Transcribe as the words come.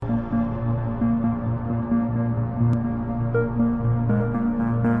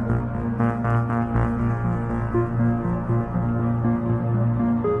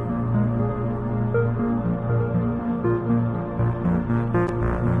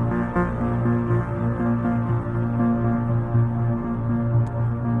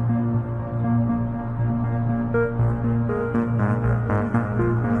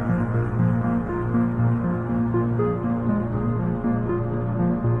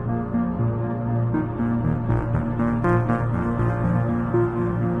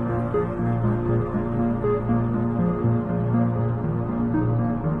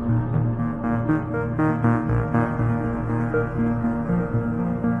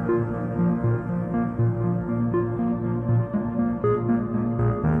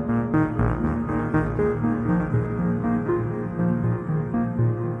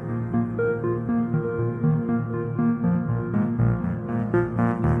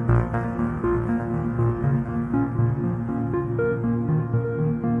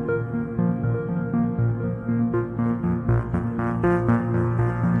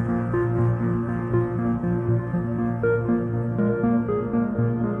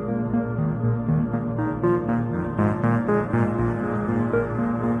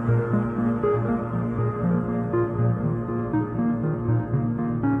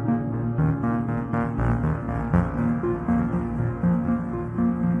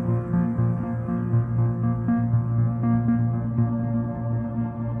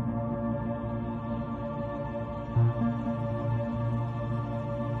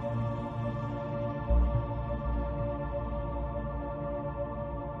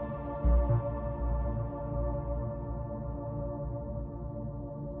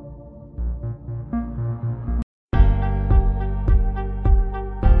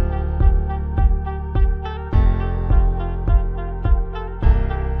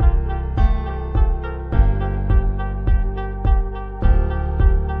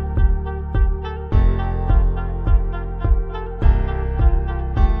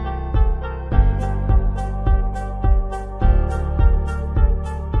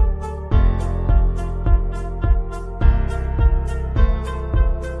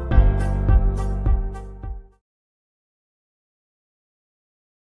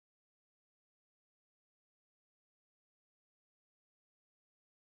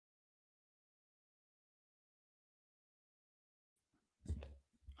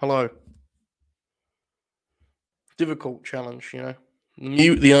Hello. Difficult challenge, you know.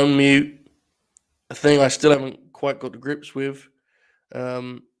 Mute the unmute. A thing I still haven't quite got to grips with.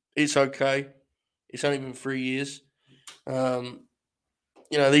 It's okay. It's only been 3 years. These are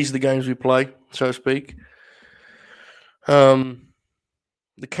the games we play, so to speak. The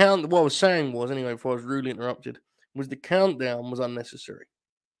count. What I was saying was, anyway, before I was rudely interrupted, was the countdown was unnecessary.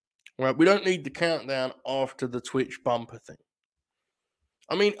 Right? We don't need the countdown after the Twitch bumper thing.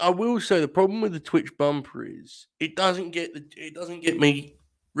 I mean, I will say the problem with the Twitch bumper is it doesn't get me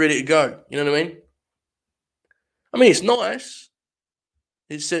ready to go. You know what I mean? I mean, it's nice.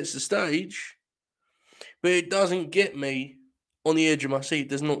 It sets the stage, but it doesn't get me on the edge of my seat. It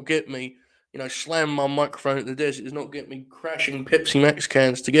does not get me, slamming my microphone at the desk. It does not get me crashing Pepsi Max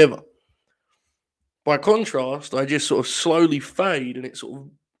cans together. By contrast, I just sort of slowly fade, and it sort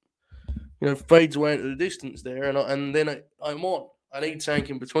of, fades away into the distance there, and then I'm on. I need tank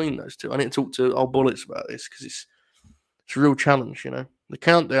in between those two. I need to talk to old Bullets about this because it's a real challenge. The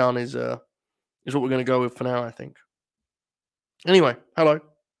countdown is what we're going to go with for now, I think. Anyway, hello.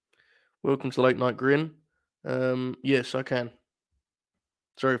 Welcome to Late Night Grin. Yes, I can.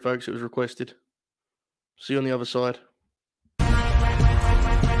 Sorry, folks, it was requested. See you on the other side.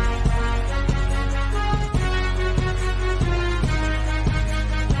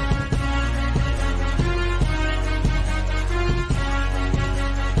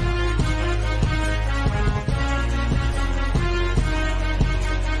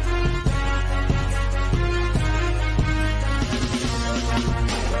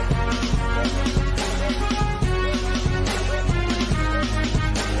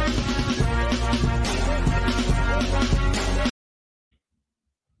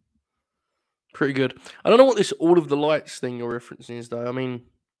 Pretty good. I don't know what this All of the Lights thing you're referencing is, though. I mean,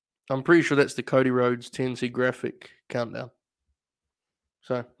 I'm pretty sure that's the Cody Rhodes TNC graphic countdown.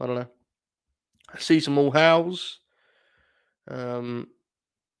 So, I don't know. I see some All Hows. Tony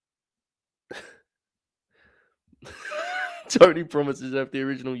promises to have the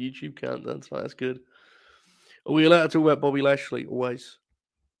original YouTube countdown, so that's good. Are we allowed to talk about Bobby Lashley? Always.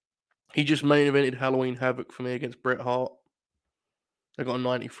 He just main evented Halloween Havoc for me against Bret Hart. I got a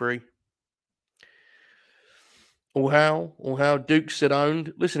 93. All how Dukes said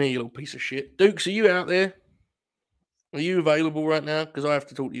owned. Listen here, you little piece of shit. Dukes, are you out there? Are you available right now? Because I have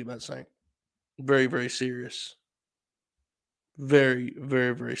to talk to you about something very, very serious. Very,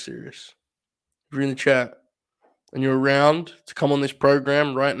 very, very serious. If you're in the chat and you're around to come on this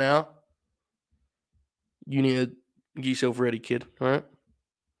program right now, you need to get yourself ready, kid. All right?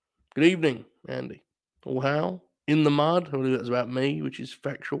 Good evening, Andy. All how? In the mud. I believe that's about me, which is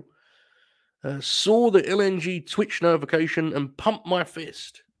factual. Saw the LNG Twitch notification and pumped my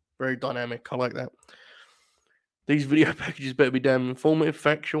fist. Very dynamic. I like that. These video packages better be damn informative,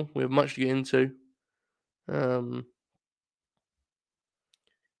 factual. We have much to get into. I'm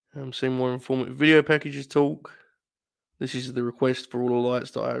seeing more informative video packages talk. This is the request for all the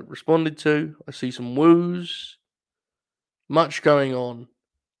lights that I responded to. I see some woos. Much going on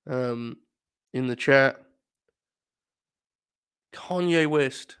in the chat. Kanye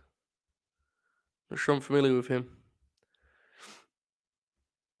West. Not sure I'm familiar with him.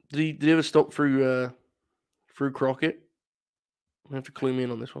 Did he ever stop through Crockett? I have to clue me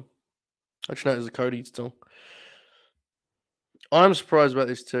in on this one. I just know it was a Cody song. I'm surprised about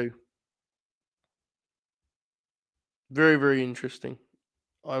this too. Very, very interesting.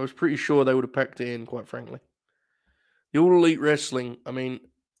 I was pretty sure they would have packed it in, quite frankly. The All Elite Wrestling, I mean,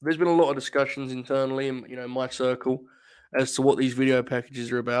 there's been a lot of discussions internally in my circle as to what these video packages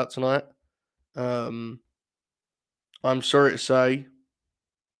are about tonight. I'm sorry to say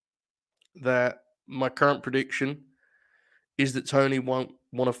that my current prediction is that Tony won't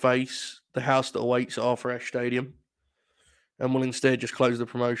want to face the house that awaits at Arthur Ashe Stadium and will instead just close the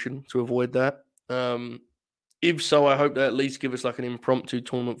promotion to avoid that. If so, I hope they at least give us like an impromptu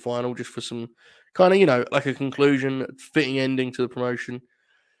tournament final just for some kind of, like a conclusion, fitting ending to the promotion.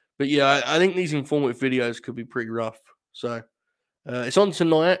 But yeah, I think these informative videos could be pretty rough. So it's on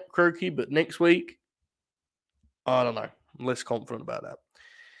tonight, Croaky, but next week, I don't know. I'm less confident about that.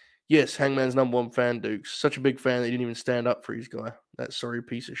 Yes, Hangman's number one fan, Dukes. Such a big fan that he didn't even stand up for his guy. That sorry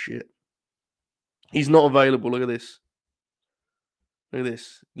piece of shit. He's not available. Look at this. Look at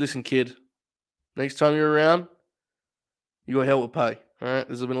this. Listen, kid. Next time you're around, you got hell to pay. All right.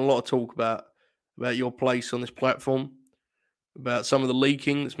 There's been a lot of talk about your place on this platform, about some of the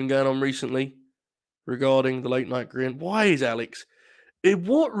leaking that's been going on recently regarding the Late Night Grin. Why is Alex?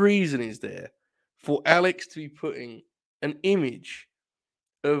 What reason is there for Alex to be putting an image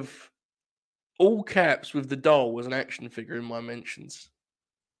of all caps with the doll as an action figure in my mentions?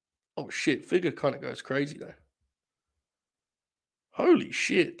 Oh shit, figure kind of goes crazy though. Holy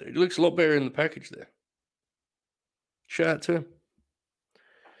shit, dude. It looks a lot better in the package there. Shout out to him.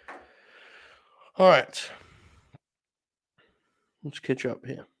 All right. Let's catch up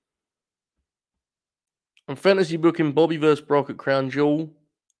here. I'm fantasy booking Bobby vs. Brock at Crown Jewel.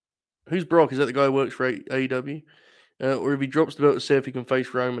 Who's Brock? Is that the guy who works for AEW? Or if he drops the belt to Seth, he can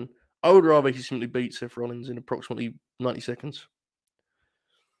face Roman. I would rather he simply beat Seth Rollins in approximately 90 seconds.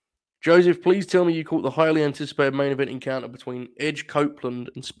 Joseph, please tell me you caught the highly anticipated main event encounter between Edge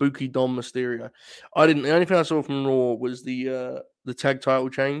Copeland and Spooky Dom Mysterio. I didn't. The only thing I saw from Raw was the tag title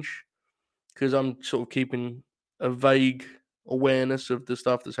change, because I'm sort of keeping a vague awareness of the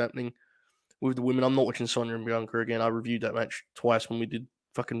stuff that's happening with the women. I'm not watching Sonya and Bianca again. I reviewed that match twice when we did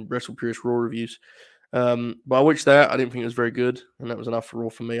fucking Wrestle Purist Raw reviews. But I watched that. I didn't think it was very good, and that was enough for Raw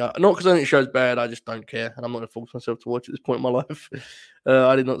for me. Not because I think the show's bad. I just don't care, and I'm not going to force myself to watch at this point in my life.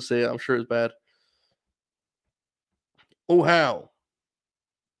 I did not see it. I'm sure it's bad. Oh, how?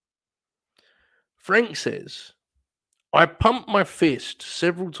 Frank says, I pump my fist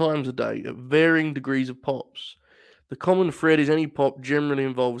several times a day at varying degrees of pops. The common thread is any pop generally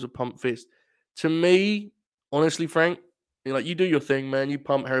involves a pump fist. To me, honestly, Frank, you do your thing, man. You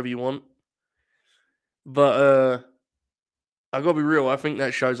pump however you want. But I gotta be real. I think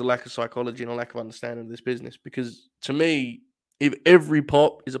that shows a lack of psychology and a lack of understanding of this business. Because to me, if every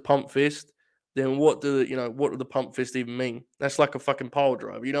pop is a pump fist, then what do the pump fist even mean? That's like a fucking pile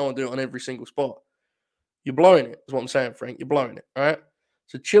driver. You don't want to do it on every single spot. You're blowing it. Is what I'm saying, Frank. You're blowing it. All right.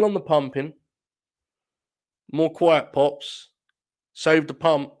 So chill on the pumping. More quiet pops. Save the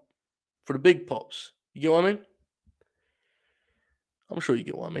pump for the big pops. You get what I mean? I'm sure you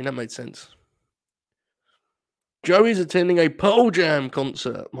get what I mean. That made sense. Joey's attending a Pearl Jam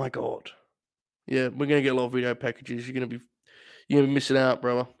concert. My God. Yeah, we're gonna get a lot of video packages. You're gonna be missing out,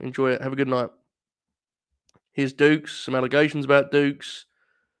 brother. Enjoy it. Have a good night. Here's Dukes. Some allegations about Dukes.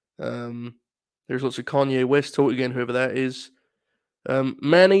 There's lots of Kanye West talk again, whoever that is.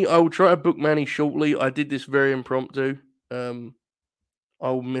 Manny, I will try to book Manny shortly. I did this very impromptu.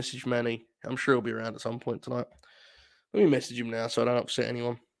 I'll message Manny. I'm sure he'll be around at some point tonight. Let me message him now so I don't upset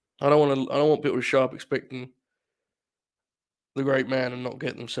anyone. I don't want people to show up expecting the great man and not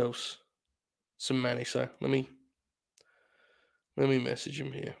get themselves some Manny. So let me message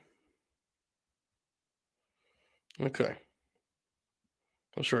him here. Okay.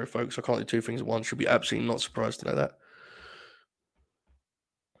 I'm sorry, folks. I can't do two things at once. You'll be absolutely not surprised to know that.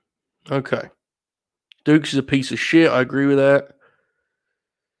 Okay. Dukes is a piece of shit. I agree with that.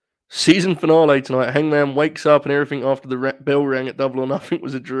 Season finale tonight. Hangman wakes up and everything after the bell rang at Double or Nothing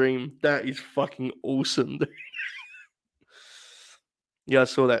was a dream. That is fucking awesome, dude. Yeah, I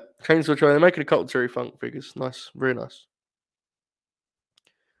saw that. Chainsaw Charlie. They're making a couple of Terry Funk figures. Nice. Very nice.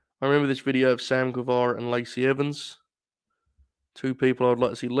 I remember this video of Sam Guevara and Lacey Evans. Two people I'd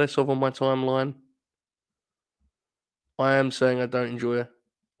like to see less of on my timeline. I am saying I don't enjoy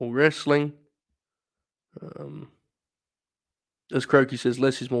all wrestling. As Croaky says,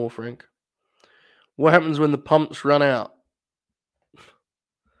 less is more, Frank. What happens when the pumps run out?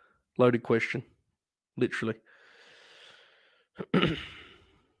 Loaded question. Literally.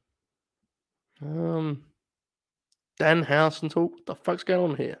 Dan House and talk. What the fuck's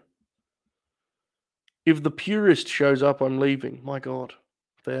going on here? If the purist shows up, I'm leaving. My God.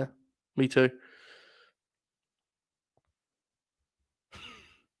 Fair. Me too.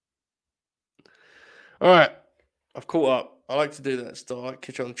 All right. I've caught up. I like to do that stuff. I like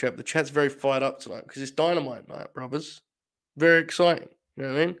to catch on the chat. The chat's very fired up tonight because it's Dynamite night, brothers. Very exciting. You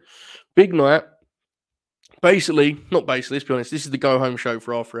know what I mean? Big night. Let's be honest, this is the go-home show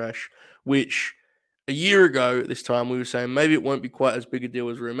for After Ash, which a year ago at this time we were saying maybe it won't be quite as big a deal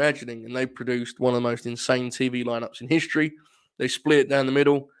as we're imagining, and they produced one of the most insane TV lineups in history. They split it down the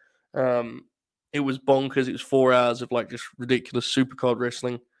middle. It was bonkers. It was 4 hours of just ridiculous supercard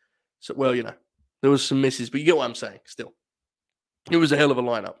wrestling. So, there was some misses, but you get what I'm saying still. It was a hell of a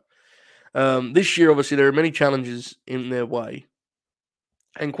lineup. This year, obviously, there are many challenges in their way.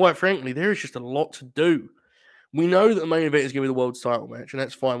 And quite frankly, there is just a lot to do. We know that the main event is going to be the world's title match, and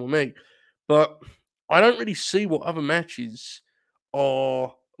that's fine with me. But I don't really see what other matches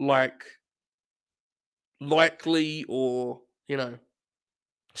are likely or,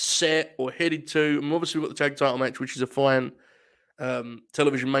 set or headed to. And obviously, we've got the tag title match, which is a fine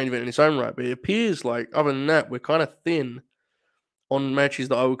television main event in its own right. But it appears other than that, we're kind of thin on matches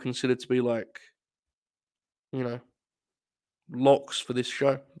that I would consider to be locks for this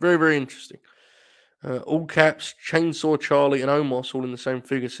show. Very, very interesting. All caps, Chainsaw Charlie and Omos all in the same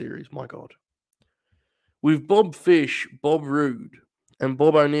figure series. My God. With Bob Fish, Bob Roode, and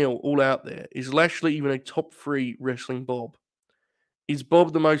Bob O'Neill all out there, is Lashley even a top 3 wrestling Bob? Is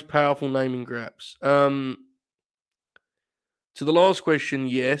Bob the most powerful name in graps? To the last question,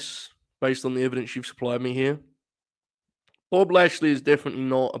 yes, based on the evidence you've supplied me here. Bob Lashley is definitely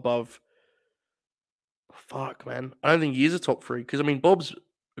not above. Fuck, man. I don't think he is a top 3 because, I mean, Bob's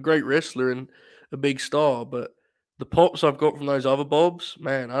a great wrestler and a big star, but the pops I've got from those other Bobs,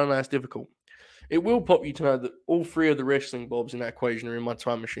 man, I don't know, it's difficult. It will pop you to know that all 3 of the wrestling Bobs in that equation are in my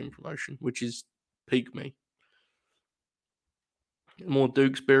Time Machine promotion, which is peak me. More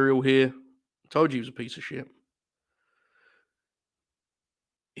Duke's burial here. Told you he was a piece of shit.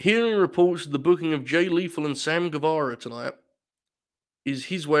 Hearing reports of the booking of Jay Lethal and Sam Guevara tonight is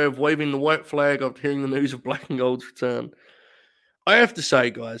his way of waving the white flag after hearing the news of Black and Gold's return. I have to say,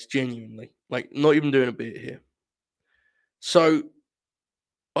 guys, genuinely, like, not even doing a bit here. So,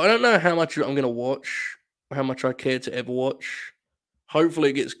 I don't know how much I'm going to watch, how much I care to ever watch.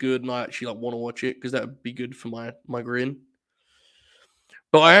 Hopefully it gets good and I actually want to watch it because that would be good for my grin.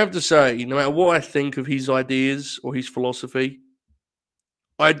 But I have to say, no matter what I think of his ideas or his philosophy,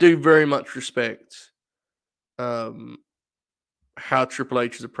 I do very much respect how Triple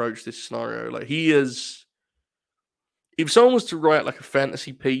H has approached this scenario. Like, he is, if someone was to write like a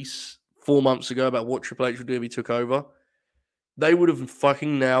fantasy piece 4 months ago about what Triple H would do if he took over, they would have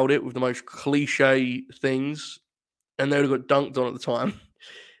fucking nailed it with the most cliche things, and they would have got dunked on at the time.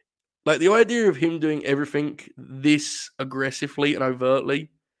 Like, the idea of him doing everything this aggressively and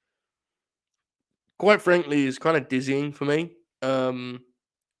overtly, quite frankly, is kind of dizzying for me.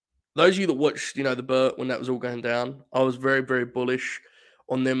 Those of you that watched, the Burt when that was all going down, I was very, very bullish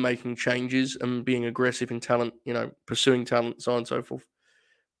on them making changes and being aggressive in talent, pursuing talent, so on and so forth.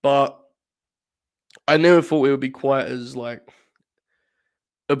 But I never thought it would be quite as, like,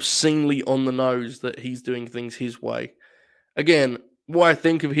 obscenely on the nose that he's doing things his way. Again, what I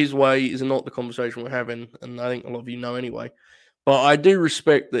think of his way is not the conversation we're having, and I think a lot of you know anyway. But I do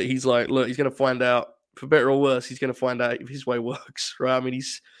respect that he's like, look, he's going to find out, for better or worse, he's going to find out if his way works, right? I mean,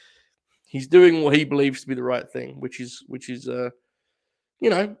 he's doing what he believes to be the right thing, which is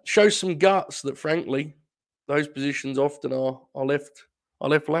shows some guts that, frankly, those positions often are left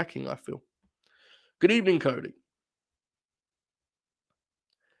lacking, I feel. Good evening, Cody.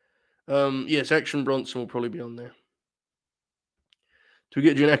 Yes, Action Bronson will probably be on there. Do we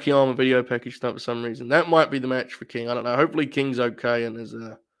get Jun Akiyama video package stuff for some reason? That might be the match for King. I don't know. Hopefully King's okay and is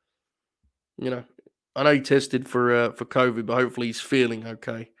I know he tested for COVID, but hopefully he's feeling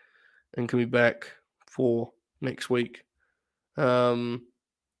okay and can be back for next week. They've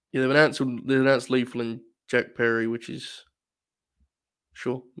announced Lethal and Jack Perry, which is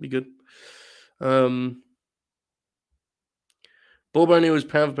sure be good. Bob O'Neill is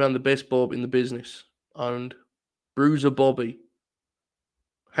pound for pound the best Bob in the business. Owned. Bruiser Bobby.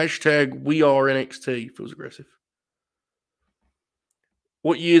 Hashtag we are NXT. Feels aggressive.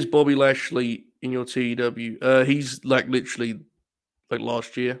 What year is Bobby Lashley in your TEW? He's like literally like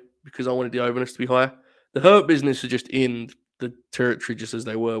last year because I wanted the overness to be higher. The Hurt Business is just in the territory just as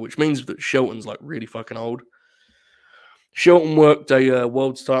they were, which means that Shelton's like really fucking old. Shelton worked a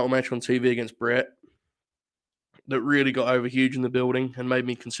world's title match on TV against Brett that really got over huge in the building and made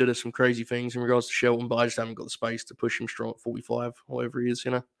me consider some crazy things in regards to Shelton, but I just haven't got the space to push him strong at 45, whatever he is,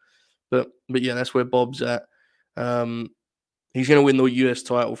 But yeah, that's where Bob's at. He's going to win the US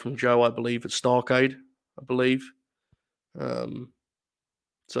title from Joe, I believe, at Starrcade, I believe.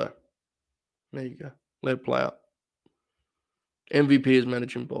 So, there you go. Let it play out. MVP is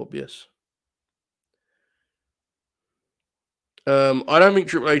managing Bob, yes. I don't think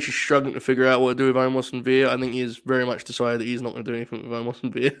Triple H is struggling to figure out what to do with Omos and Veer. I think he is very much decided that he's not going to do anything with Omos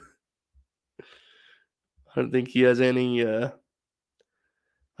and Veer. I don't think he has any. I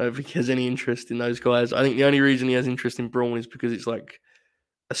don't think he has any interest in those guys. I think the only reason he has interest in Braun is because it's like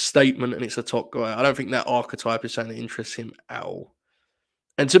a statement and it's a top guy. I don't think that archetype is something that interests him at all.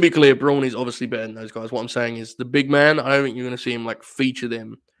 And to be clear, Braun is obviously better than those guys. What I'm saying is the big man, I don't think you're going to see him like feature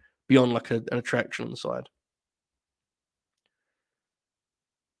them beyond like an attraction on the side.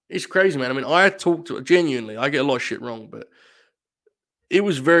 It's crazy, man. I mean, I talked to genuinely, I get a lot of shit wrong, but it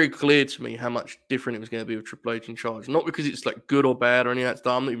was very clear to me how much different it was going to be with Triple H in charge. Not because it's like good or bad or any of that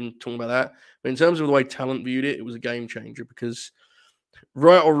stuff. I'm not even talking about that. But in terms of the way talent viewed it, it was a game changer because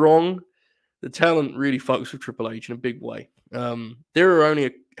right or wrong, the talent really fucks with Triple H in a big way. There are only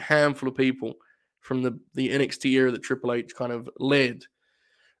a handful of people from the NXT era that Triple H kind of led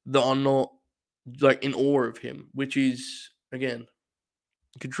that are not like in awe of him, which is, again,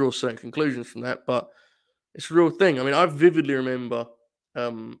 you could draw certain conclusions from that, but it's a real thing. I mean, I vividly remember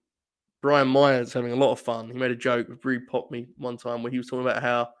Brian Myers having a lot of fun. He made a joke with Bree Popped Me one time where he was talking about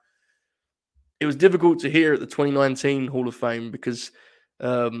how it was difficult to hear at the 2019 Hall of Fame because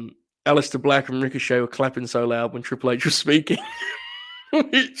Aleister Black and Ricochet were clapping so loud when Triple H was speaking,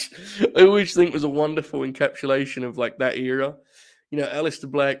 which I always think was a wonderful encapsulation of like that era. You know, Aleister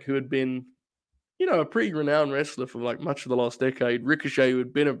Black, who had been, you know, a pretty renowned wrestler for like much of the last decade. Ricochet, who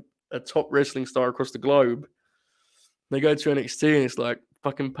had been a top wrestling star across the globe. They go to NXT and it's like,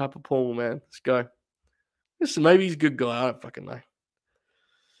 fucking Papa Paul, man. Let's go. Listen, maybe he's a good guy. I don't fucking know.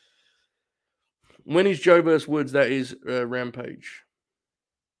 When is Joe vs. Woods? That is Rampage.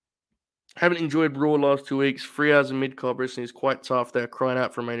 Haven't enjoyed Raw last 2 weeks. 3 hours of mid-card wrestling is quite tough. They're crying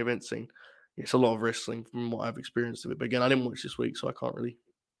out for a main event scene. It's a lot of wrestling from what I've experienced of it. But again, I didn't watch this week, so I can't really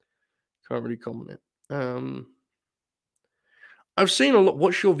comment it. I've seen a lot.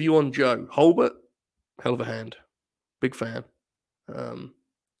 What's your view on Joe? Holbert? Hell of a hand. Big fan.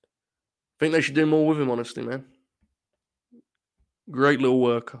 Think they should do more with him, honestly, man. Great little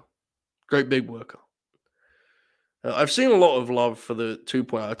worker. Great big worker. I've seen a lot of love for the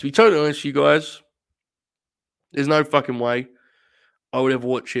 2.0. To be totally honest with you guys, there's no fucking way I would ever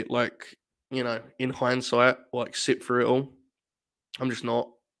watch it, like, you know, in hindsight, or like sit through it all. I'm just not.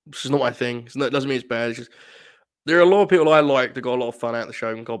 It's just not my thing. It doesn't mean it's bad. It's just there are a lot of people I like that got a lot of fun out of the show,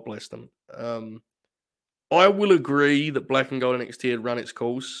 and God bless them. I will agree that Black and Gold NXT had run its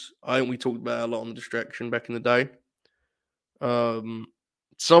course. I think we talked about a lot on the distraction back in the day.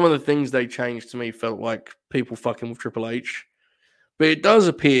 Some of the things they changed to me felt like people fucking with Triple H. But it does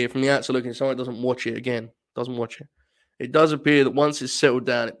appear from the outside looking, someone doesn't watch it again. Doesn't watch it. It does appear that once it's settled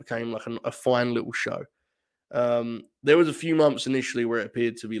down, it became like a fine little show. There was a few months initially where it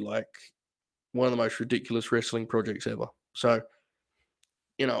appeared to be like one of the most ridiculous wrestling projects ever. So,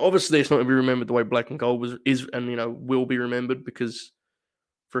 you know, obviously it's not going to be remembered the way Black and Gold is, and, you know, will be remembered because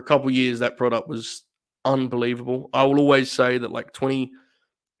for a couple of years that product was unbelievable. I will always say that like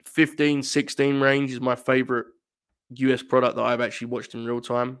 2015, 16 range is my favorite US product that I've actually watched in real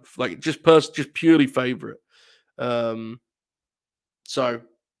time. Like just purely favorite. So,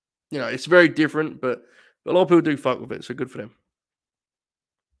 you know, it's very different, but a lot of people do fuck with it, so good for them.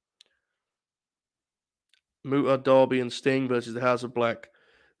 Muta, Darby, and Sting versus the House of Black.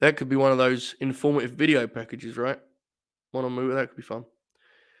 That could be one of those informative video packages, right? One on Muta, that could be fun.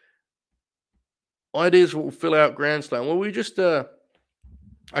 Ideas what will fill out Grand Slam. Well, we just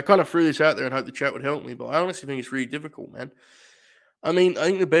I kind of threw this out there and hope the chat would help me, but I honestly think it's really difficult, man. I mean, I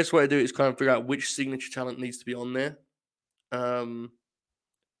think the best way to do it is kind of figure out which signature talent needs to be on there.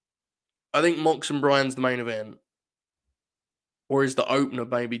 I think Mox and Bryan's the main event. Or is the opener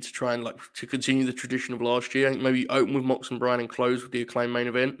maybe to try and like to continue the tradition of last year? I think maybe open with Mox and Bryan and close with the Acclaim main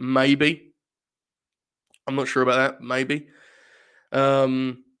event. Maybe. I'm not sure about that. Maybe.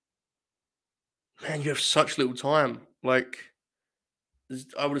 Man, you have such little time. Like,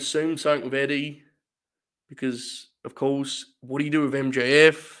 I would assume something with Eddie because, of course, what do you do with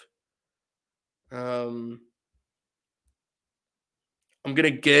MJF? I'm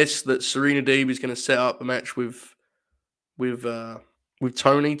gonna guess that Serena Deeb is gonna set up a match with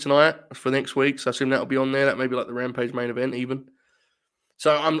Tony tonight for next week. So I assume that'll be on there. That may be like the Rampage main event even.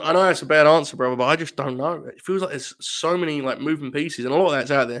 So I know that's a bad answer, brother, but I just don't know. It feels like there's so many like moving pieces, and a lot of that's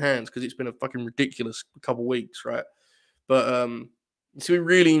out of their hands because it's been a fucking ridiculous couple weeks, right? But it's gonna be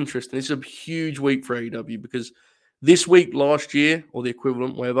really interesting. This is a huge week for AEW because this week last year, or the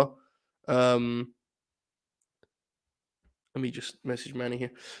equivalent, whatever. Let me just message Manny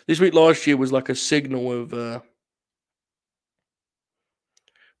here. This week last year was like a signal of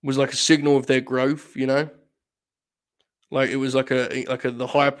their growth, you know? Like it was like the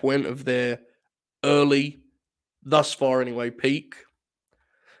high point of their early, thus far anyway, peak.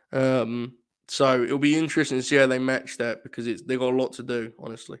 So it'll be interesting to see how they match that because they got a lot to do,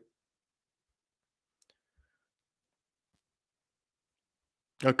 honestly.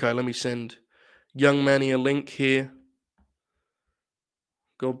 Okay, let me send young Manny a link here.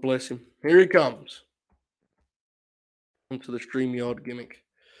 God bless him. Here he comes. Onto the StreamYard gimmick.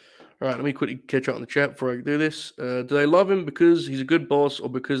 All right, let me quickly catch up on the chat before I do this. Do they love him because he's a good boss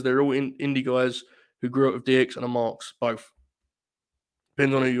or because they're all indie guys who grew up with DX and a Marks? Both.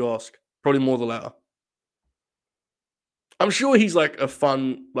 Depends on who you ask. Probably more the latter. I'm sure he's like a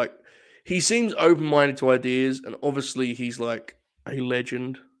fun, like, he seems open-minded to ideas, and obviously he's like a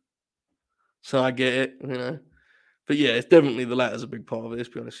legend. So I get it, you know. But yeah, it's definitely the latter's a big part of it, let's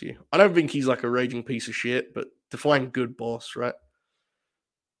be honest with you. I don't think he's like a raging piece of shit, but define good boss, right?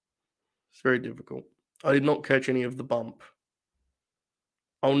 It's very difficult. I did not catch any of the bump.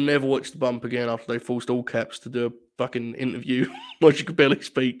 I'll never watch the bump again after they forced all caps to do a fucking interview while she could barely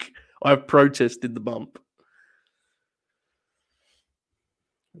speak. I've protested the bump.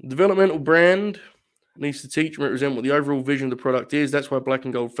 Developmental brand needs to teach and represent what the overall vision of the product is. That's why Black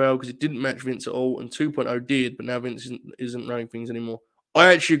and Gold failed, because it didn't match Vince at all, and 2.0 did, but now Vince isn't running things anymore.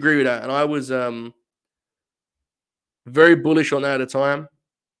 I actually agree with that, and I was very bullish on that at the time.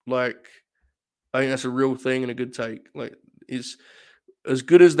 Like, I think that's a real thing and a good take. Like, it's as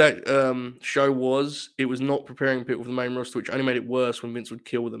good as that show was, it was not preparing people for the main roster, which only made it worse when Vince would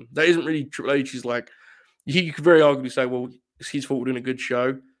kill them. That isn't really Triple H's like. You could very arguably say, well, it's his fault we're doing a good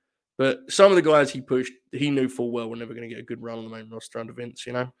show. But some of the guys he pushed, he knew full well we're never going to get a good run on the main roster under Vince,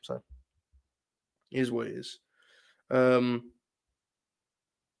 you know? So, here's what it is.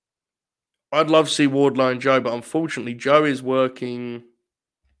 I'd love to see Wardlow and Joe, but unfortunately, Joe is working.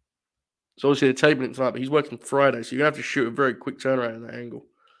 So, obviously, they're taping it tonight, but he's working Friday, so you're going to have to shoot a very quick turnaround in that angle.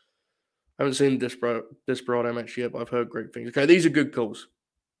 I haven't seen the Desperado match yet, but I've heard great things. Okay, these are good calls.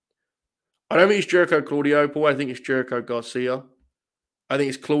 I don't think it's Jericho Claudio, Paul. I think it's Jericho Garcia. I think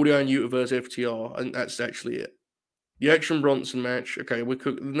it's Claudio and Utah versus FTR. I think that's actually it. The Action Bronson match. Okay, we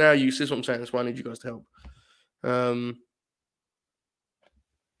could now use this. Is what I'm saying. That's why I need you guys to help.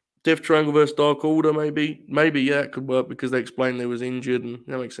 Death Triangle versus Dark Order, maybe. Maybe, yeah, it could work because they explained they was injured, and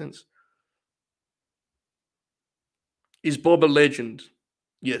that makes sense. Is Bob a legend?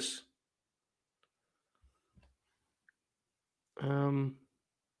 Yes.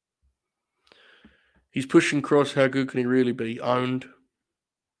 He's pushing Cross. How good can he really be? Owned.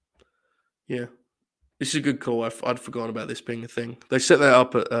 Yeah. This is a good call. I'd forgotten about this being a thing. They set that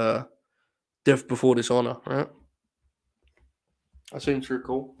up at Death Before Dishonor, right? I seem to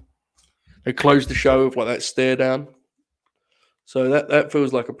recall. They closed the show with like that stare down. So that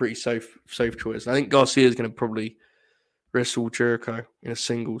feels like a pretty safe choice. I think Garcia is going to probably wrestle Jericho in a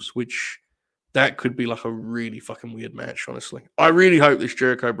singles, which that could be like a really fucking weird match, honestly. I really hope this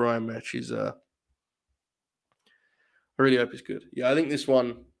Jericho Bryan match is I really hope it's good. Yeah, I think this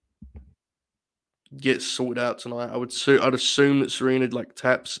one gets sorted out tonight. I'd assume that Serena like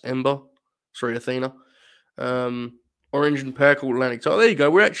taps Athena. Orange and Purple Atlantic. So there you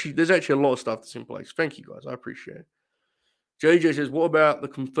go. There's actually a lot of stuff that's in place. Thank you guys. I appreciate it. JJ says, what about the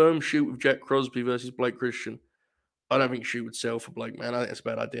confirmed shoot with Jack Crosby versus Blake Christian? I don't think shoot would sell for Blake, man. I think that's a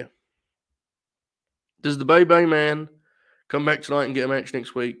bad idea. Does the Bay Bay man come back tonight and get a match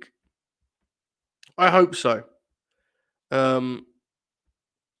next week? I hope so.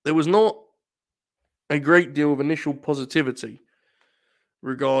 There was not a great deal of initial positivity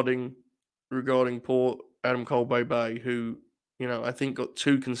regarding poor Adam Cole Bay Bay, who, you know, I think got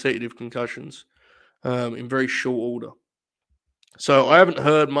 2 consecutive concussions in very short order. So I haven't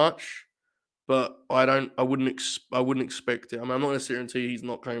heard much, but I wouldn't expect it. I mean, I'm not going to sit here and tell you he's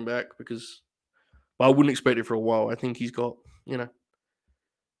not coming back but I wouldn't expect it for a while. I think he's got, you know,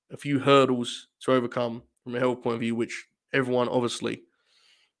 a few hurdles to overcome from a health point of view, which everyone obviously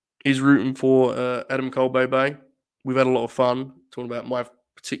is rooting for Adam Cole Bay Bay. We've had a lot of fun talking about my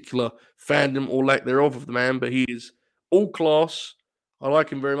particular fandom or lack thereof of the man, but he is all class. I like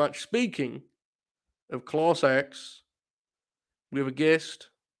him very much. Speaking of class acts, we have a guest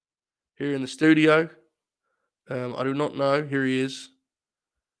here in the studio. I do not know. Here he is.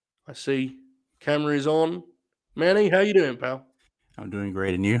 I see. Camera is on. Manny, how you doing, pal? I'm doing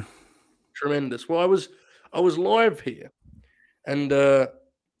great, and you? Tremendous. Well, I was live here, and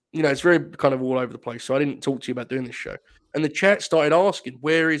you know, it's very kind of all over the place. So I didn't talk to you about doing this show. And the chat started asking,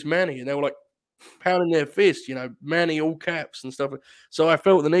 "Where is Manny?" And they were like pounding their fist, you know, Manny all caps and stuff. So I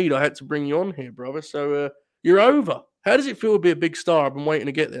felt the need. I had to bring you on here, brother. So you're over. How does it feel to be a big star? I've been waiting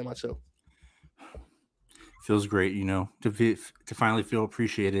to get there myself. Feels great, you know, to finally feel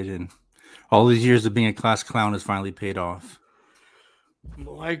appreciated, and all these years of being a class clown has finally paid off.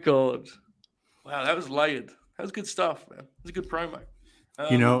 My God. Wow, that was layered. That was good stuff, man. It was a good promo.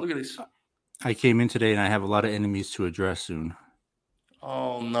 You know, look at this. I came in today and I have a lot of enemies to address soon.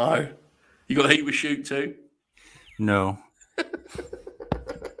 Oh, no. You got heat with Shoot too? No.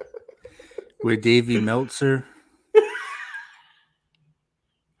 With Davey Meltzer.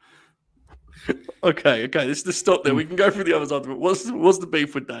 Okay. This is stop there. We can go through the others after. What's the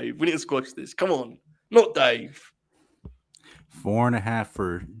beef with Dave? We need to squash this. Come on. Not Dave. 4.5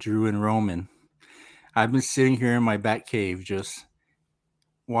 for Drew and Roman. I've been sitting here in my back cave just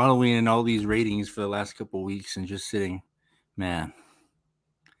wallowing in all these ratings for the last couple of weeks and just sitting, man,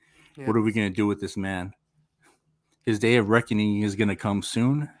 what are we going to do with this man? His day of reckoning is going to come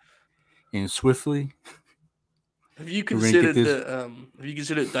soon and swiftly. Have you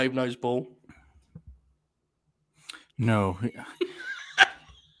considered Dave Knows Ball? No.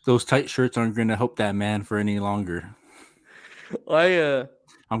 Those tight shirts aren't going to help that man for any longer. I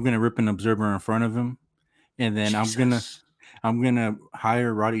I'm gonna rip an observer in front of him, and then Jesus. I'm gonna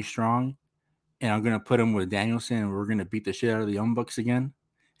hire Roddy Strong, and I'm gonna put him with Danielson, and we're gonna beat the shit out of the Young Bucks again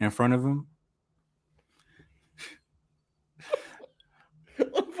in front of him.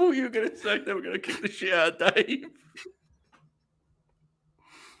 I thought you were going to say they were going to kick the shit out of Dave.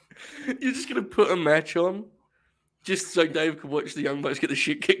 You're just going to put a match on just so Dave could watch the Young Bucks get the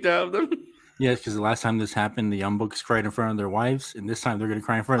shit kicked out of them? Yeah, because the last time this happened, the Young Bucks cried in front of their wives, and this time they're gonna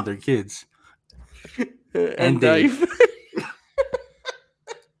cry in front of their kids. And Dave.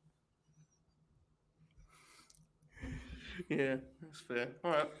 Yeah, that's fair.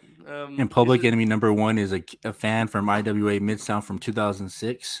 All right. And Public Enemy number 1 is a fan from IWA Mid-South from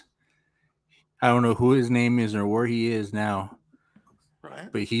 2006. I don't know who his name is or where he is now.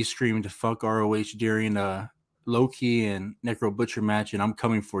 Right. But he streamed "Fuck ROH" during a Low-Key and Necro Butcher match, and I'm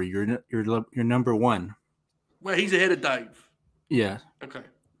coming for you. You're number 1. Well, he's ahead of Dave. Yeah. Okay.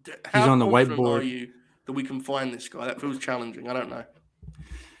 He's on the confident whiteboard. Are you that we can find this guy? That feels challenging. I don't know.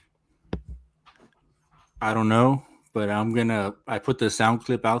 I don't know, but I put the sound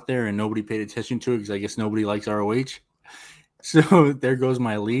clip out there and nobody paid attention to it because I guess nobody likes ROH. So there goes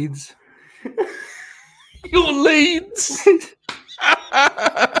my leads. Your leads?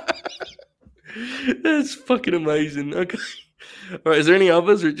 That's fucking amazing. Okay. All right. Is there any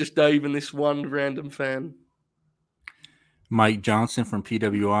others or just Dave and this one random fan? Mike Johnson from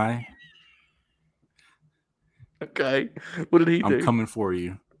PWI. Okay. What did he do? I'm coming for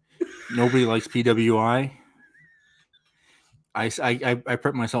you. Nobody likes PWI. I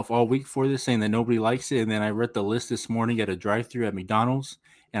prepped myself all week for this, saying that nobody likes it, and then I read the list this morning at a drive-thru at McDonald's,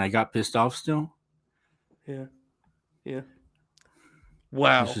 and I got pissed off still. Yeah. Yeah.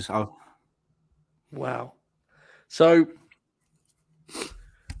 Wow. Wow. So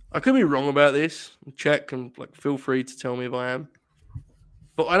I could be wrong about this. Chat can feel free to tell me if I am.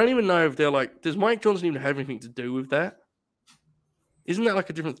 But I don't even know if they're does Mike Johnson even have anything to do with that? Isn't that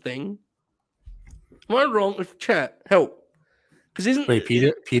a different thing? Am I wrong? If chat, help. Because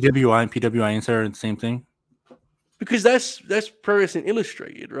PWI and PWI Insider are the same thing? Because that's Pro Wrestling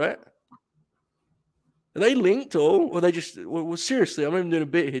Illustrated, right? Are they linked or they just... Well, seriously, I'm even doing a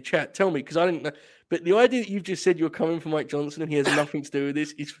bit here. Chat, tell me, because I didn't know. But the idea that you've just said you're coming for Mike Johnson and he has nothing to do with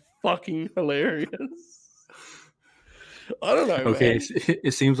this is fucking hilarious. I don't know, okay, man.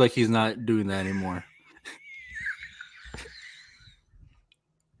 It seems like he's not doing that anymore.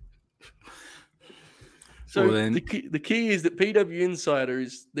 So the key is that PW Insider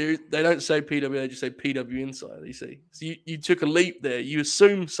is there. They don't say PW, they just say PW Insider. You see, so you took a leap there. You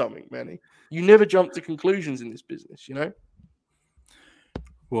assumed something, Manny. You never jump to conclusions in this business, you know.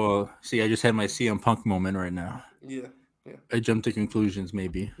 Well, see, I just had my CM Punk moment right now. Yeah. I jumped to conclusions,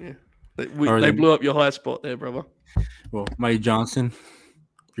 maybe. Yeah, they blew up your high spot there, brother. Well, Mike Johnson,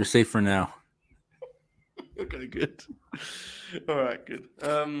 you're safe for now. Okay, good. All right, good.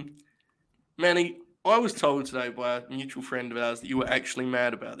 Manny, I was told today by a mutual friend of ours that you were actually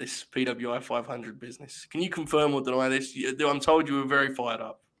mad about this PWI 500 business. Can you confirm or deny this? I'm told you were very fired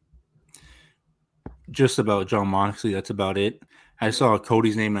up. Just about John Moxley. That's about it. I saw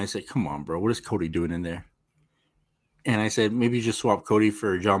Cody's name and I said, come on, bro. What is Cody doing in there? And I said, maybe just swap Cody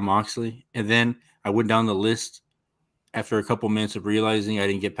for John Moxley. And then I went down the list after a couple minutes of realizing I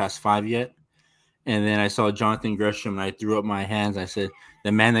didn't get past 5 yet. And then I saw Jonathan Gresham and I threw up my hands. I said,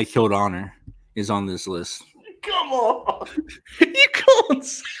 the man that killed Honor is on this list. Come on. You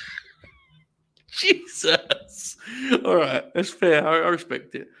can't. Jesus. All right. That's fair. I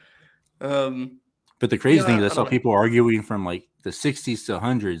respect it. But the crazy thing is I saw people arguing from the 60s to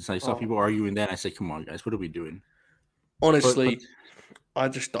 100s. I saw people arguing that. And I said, come on, guys. What are we doing? Honestly, I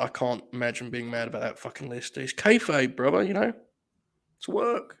can't imagine being mad about that fucking list. It's kayfabe, brother, you know? It's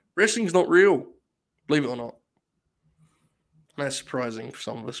work. Wrestling's not real. Believe it or not. That's surprising for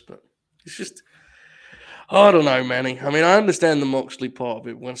some of us, but it's just... I don't know, Manny. I mean, I understand the Moxley part of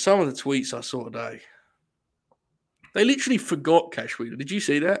it. When some of the tweets I saw today, they literally forgot Cash Wheeler. Did you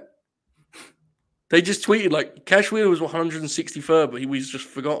see that? They just tweeted Cash Wheeler was 163rd, but he was just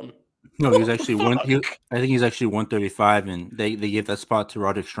forgotten. No, he was actually I think he's actually 135, and they gave that spot to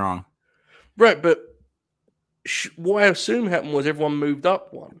Roderick Strong. Right, but what I assume happened was everyone moved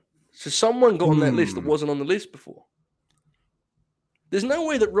up one. So someone got on that list that wasn't on the list before. There's no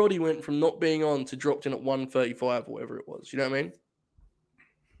way that Roddy went from not being on to dropped in at 135 or whatever it was. You know what I mean?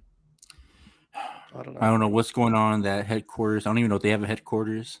 I don't know. I don't know what's going on in that headquarters. I don't even know if they have a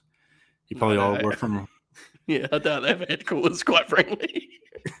headquarters. They probably all work from... Yeah, I doubt they have a headquarters, quite frankly.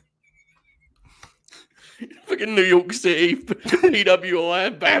 Fucking New York City,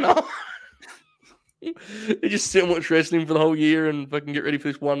 PWI banner. They just sit and watch wrestling for the whole year and fucking get ready for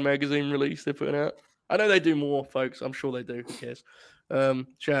this one magazine release they're putting out. I know they do more, folks. I'm sure they do. Who cares?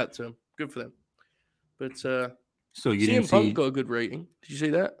 Shout out to them. Good for them. But So you CM didn't Punk see? got a good rating. Did you see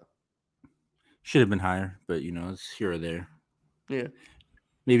that? Should have been higher, but it's here or there. Yeah.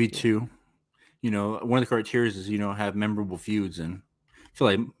 Maybe 2. One of the criteria is have memorable feuds, and I feel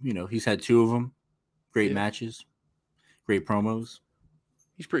like he's had 2 of them. Great matches, great promos.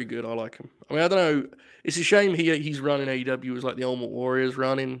 He's pretty good. I like him. I mean, I don't know. It's a shame he's running AEW as like the Ultimate Warriors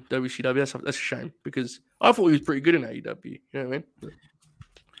run in WCW. That's a shame because I thought he was pretty good in AEW. You know what I mean?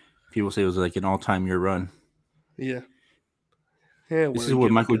 People say it was like an all-time year run. Yeah. Yeah. This is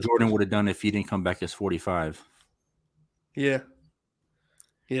what Michael Jordan would have done if he didn't come back as 45. Yeah.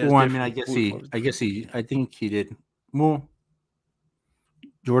 Yeah. Well, I mean, I think he did. Well,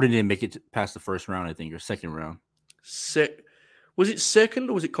 Jordan didn't make it past the first round, I think, or second round. Was it second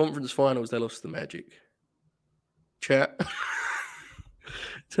or was it conference finals they lost to the Magic? Chat.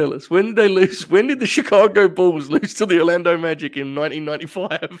 Tell us, when did they lose? When did the Chicago Bulls lose to the Orlando Magic in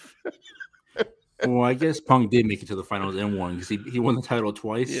 1995? Well, I guess Punk did make it to the finals and won because he won the title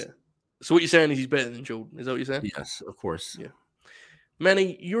twice. Yeah. So what you're saying is he's better than Jordan? Is that what you're saying? Yes, of course. Yeah.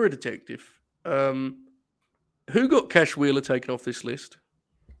 Manny, you're a detective. Who got Cash Wheeler taken off this list?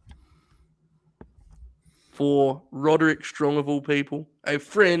 For Roderick Strong of all people, a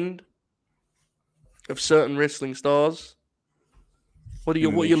friend of certain wrestling stars. What are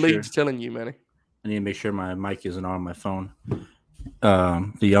your leads telling you, Manny? I need to make sure my mic isn't on my phone.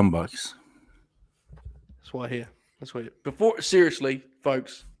 The Young Bucks. That's why I hear. Before, seriously,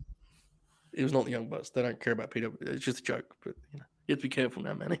 folks, it was not the Young Bucks. They don't care about PW. It's just a joke. But you have to be careful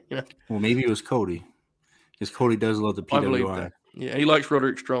now, Manny. Well, maybe it was Cody, because Cody does love the PWI. I believe that. Yeah, he likes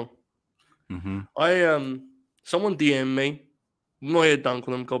Roderick Strong. Mm-hmm. Someone DM'd me. I'm not here to dunk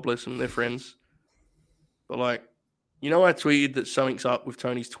on them. God bless them. They're friends. But I tweeted that something's up with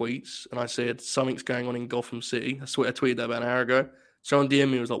Tony's tweets, and I said something's going on in Gotham City. I tweeted that about an hour ago. Someone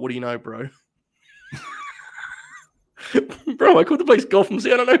DM'd me and was like, "What do you know, bro?" Bro, I called the place Gotham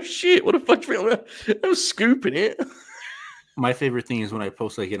City. I don't know shit. What the fuck? I was scooping it. My favorite thing is when I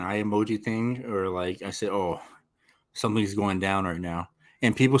post like an eye emoji thing, or like I said, "Oh, something's going down right now,"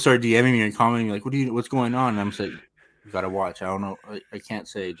 and people start DMing me and commenting like, "What's going on?" And I'm like, "You gotta watch." I don't know. I can't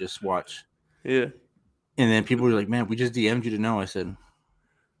say. Just watch. Yeah. And then people were like, "Man, we just DM'd you to know." I said,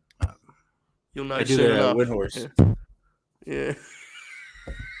 "You'll know I do soon that enough." at Windhorse. Yeah.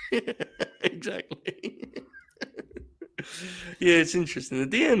 Exactly. Yeah, it's interesting.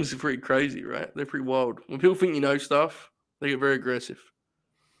 The DMs are pretty crazy, right? They're pretty wild. When people think you know stuff, they get very aggressive.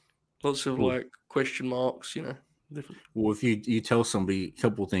 Lots of question marks, Different. Well, if you tell somebody a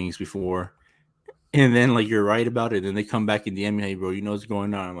couple things before, and then you're right about it, and they come back and DM me, "Hey, bro, you know what's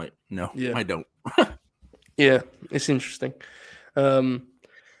going on?" I'm like, "No, I don't." Yeah, it's interesting. The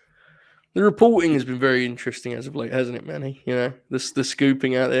reporting has been very interesting as of late, hasn't it, Manny? The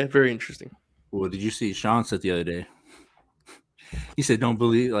scooping out there, very interesting. Well, did you see Sean said the other day? He said, "Don't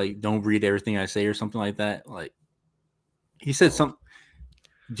read everything I say," or something like that. He said something.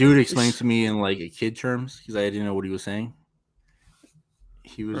 Dude explained to me in a kid terms because I didn't know what he was saying.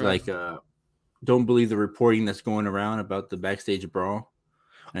 He was like, "Don't believe the reporting that's going around about the backstage brawl."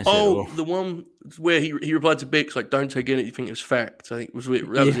 And I said, the one where he replied to Bix like, "Don't take anything as fact." I think was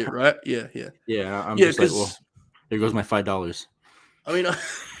it, that was it, right? Yeah. I'm just like, "Well, there goes my $5." I mean,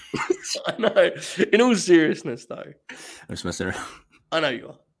 I know. In all seriousness, though, I'm just messing around. I know you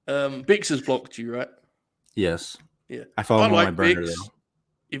are. Bix has blocked you, right? Yes. Yeah. I follow him on my burner, Bix. though.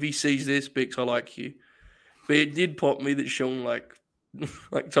 If he sees this, Bix, I like you. But it did pop me that Sean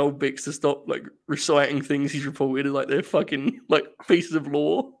told Bix to stop reciting things he's reported as they're fucking pieces of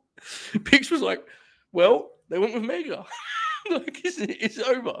law. Bix was like, "Well, they went with Mega." It's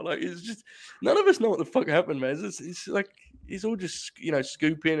over. It's just none of us know what the fuck happened, man. It's all just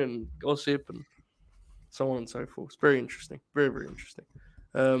scooping and gossip and so on and so forth. It's very interesting. Very, very interesting.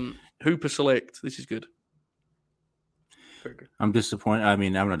 Hooper Select. This is good. Very good. I'm disappointed. I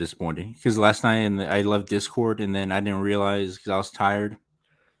mean, I'm not disappointed because last night I left Discord and then I didn't realize because I was tired,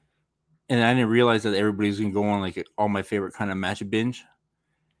 and I didn't realize that everybody's gonna go on all my favorite kind of match binge.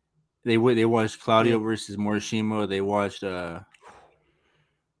 They watched Claudio versus Morishima. They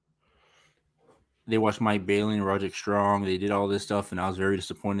watched Mike Bailey and Roderick Strong. They did all this stuff, and I was very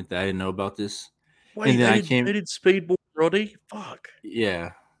disappointed that I didn't know about this. Wait, and then they did Speedball Roddy? Fuck.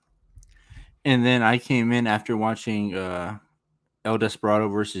 Yeah. And then I came in after watching El Desperado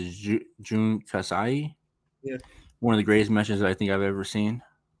versus Jun Kasai. Yeah. One of the greatest matches I think I've ever seen.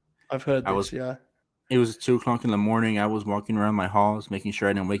 I've heard this, yeah. It was 2:00 in the morning. I was walking around my halls, making sure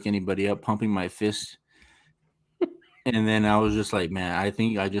I didn't wake anybody up, pumping my fist. And then I was just like, man, I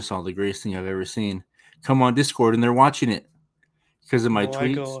think I just saw the greatest thing I've ever seen. Come on Discord, and they're watching it because of my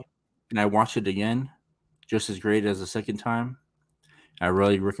tweets. God. And I watched it again, just as great as the second time. I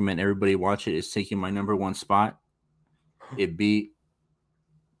really recommend everybody watch it. It's taking my number one spot. It beat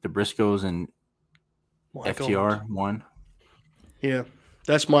the Briscoes and FTR one. Yeah,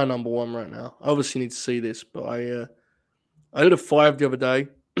 that's my number one right now. I obviously need to see this, but I did a 5 the other day,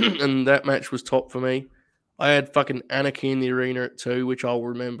 and that match was top for me. I had fucking Anarchy in the arena at 2, which I'll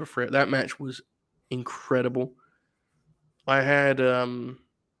remember for it. That match was incredible. I had I want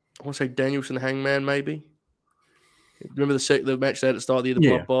to say Danielson Hangman maybe. Remember the match they had at the start of the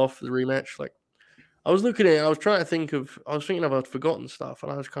Bloodbath, the rematch? Like, I was looking at it, I was thinking of I'd forgotten stuff,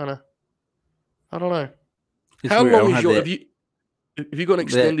 and I was kind of, I don't know. It's How weird. long is your have you got an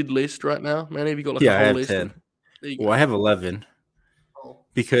extended list right now, man? Have you got like a whole list? 10. I have 11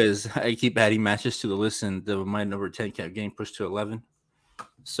 because I keep adding matches to the list, and my number 10 kept getting pushed to 11.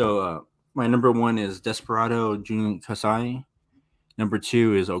 So my number 1 is Desperado Jun Kasai. Number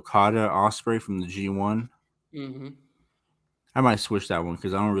 2 is Okada Ospreay from the G1. Mm-hmm. I might switch that one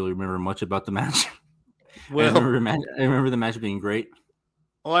because I don't really remember much about the match. Well, I remember the match being great.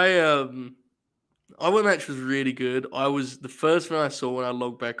 Our match was really good. The first thing I saw when I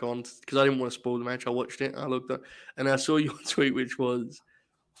logged back on, because I didn't want to spoil the match. I watched it. I looked up, and I saw your tweet, which was,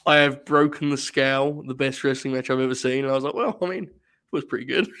 "I have broken the scale, the best wrestling match I've ever seen." And I was like, "Well, I mean, it was pretty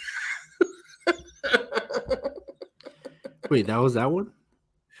good." Wait, that was that one?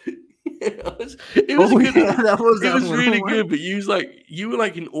 It was good. That was it was really good. But you were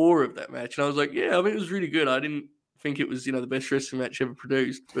like in awe of that match, and I was like, "Yeah, I mean, it was really good." I didn't think it was the best wrestling match ever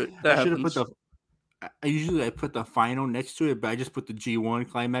produced, but that happens. I put the final next to it, but I just put the G1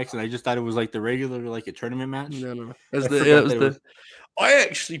 climax, and I just thought it was like the regular, like a tournament match. No. I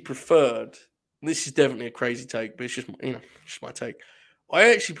actually preferred. This is definitely a crazy take, but it's just just my take.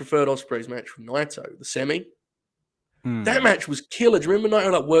 I actually preferred Ospreay's match with Naito, the semi. That match was killer. Do you remember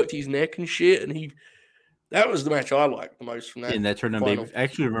Naito like worked his neck and shit, and that was the match I liked the most from that. In that tournament, I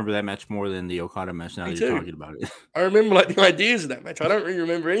actually remember that match more than the Okada match. Now that you're talking about it, I remember like the ideas of that match. I don't really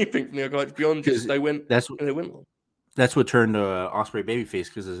remember anything from the Okada beyond just they went. That's what turned Ospreay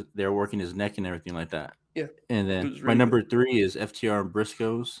babyface because they were working his neck and everything like that. Yeah, and then really my number 3 is FTR and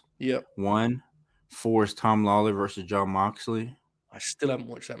Briscoes. Yep. 1, 4 is Tom Lawler versus Jon Moxley. I still haven't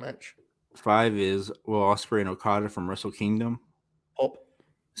watched that match. 5 is Will Ospreay and Okada from Wrestle Kingdom. Pop.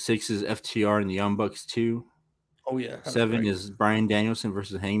 6 is FTR and the Young Bucks 2. Oh yeah. 7 is Bryan Danielson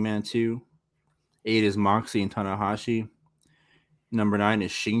versus Hangman 2. 8 is Moxley and Tanahashi. Number 9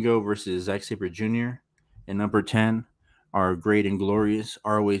 is Shingo versus Zack Sabre Jr. And number 10 are Great and Glorious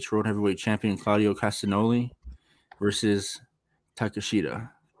ROH World Heavyweight Champion Claudio Castagnoli versus Takeshita.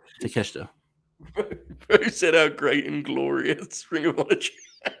 Who said how great and glorious Ring of Honor?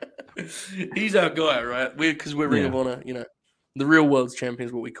 He's our guy, right? Because we're Ring of Honor, the real world's champion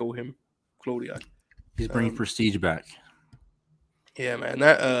is what we call him, Claudio. He's bringing prestige back. Yeah, man.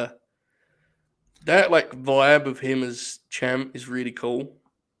 That like vibe of him as champ is really cool.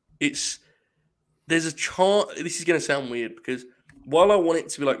 There's a chart. This is gonna sound weird because while I want it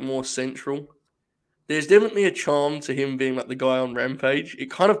to be like more central, there's definitely a charm to him being like the guy on Rampage. It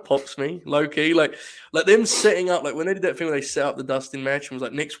kind of pops me low key, like them setting up, like when they did that thing where they set up the Dustin match and was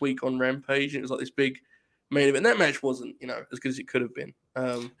like next week on Rampage, and it was like this big main event. That match wasn't as good as it could have been.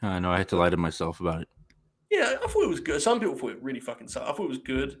 I know I had to lie to myself about it. Yeah, I thought it was good. Some people thought it really fucking sucked. I thought it was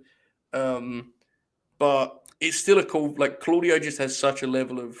good, but it's still a cool. Like Claudio just has such a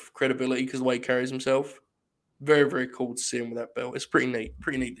level of credibility because the way he carries himself. Very, very cool to see him with that belt. It's pretty neat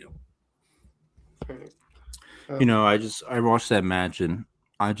deal. I watched that match and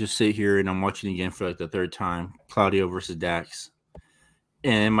I just sit here and I'm watching again for like the third time, Claudio versus Dax.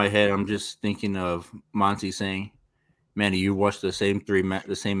 And in my head, I'm just thinking of Monty saying, "Manny, you watched the same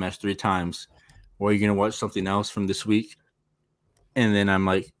match 3 times. Or are you gonna watch something else from this week?" And then I'm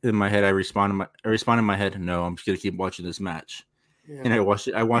like, in my head, I respond in my head, "No, I'm just gonna keep watching this match." Yeah. And I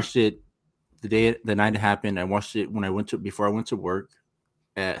watched it the night it happened. I watched it before I went to work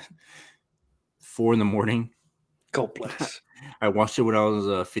at 4 a.m. God bless. I watched it when I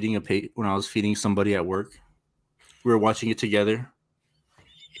was feeding somebody at work. We were watching it together.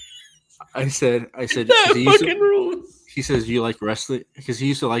 I said, that fucking rules. He says, "You like wrestling?" Because he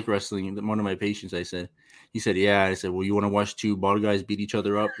used to like wrestling. One of my patients, he said, "Yeah." I said, "Well, you want to watch 2 bald guys beat each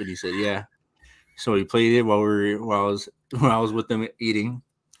other up?" And he said, "Yeah." So he played it while I was with them eating,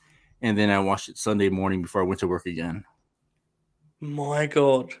 and then I watched it Sunday morning before I went to work again. My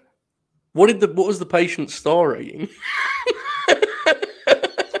God. What was the patient's star rating?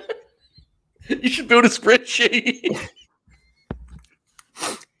 You should build a spreadsheet.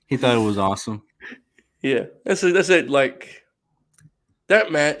 He thought it was awesome. Yeah, that's it. Like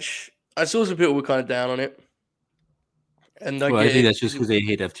that match, I saw some people were kind of down on it, and I Well, I get think it. that's just because they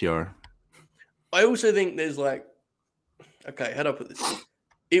hate FTR. I also think there's like, okay, how do I put this?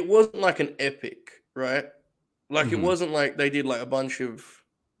 It wasn't like an epic, right? Like it wasn't like they did like a bunch of.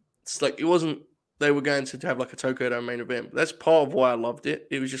 It's like it wasn't. They were going to have like a Tokyo Dome main event. But that's part of why I loved it.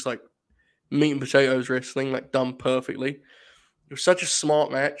 It was just like meat and potatoes wrestling, like done perfectly. It was such a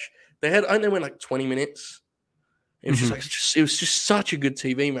smart match. I think they went like 20 minutes. It was just like it was just such a good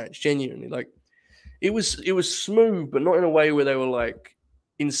TV match, genuinely. Like it was smooth, but not in a way where they were like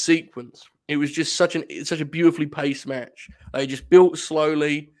in sequence. It was just such a beautifully paced match. They just built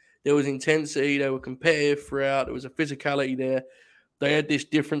slowly. There was intensity. They were competitive throughout. There was a physicality there. They had this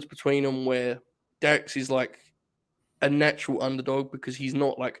difference between them where Dax is like a natural underdog because he's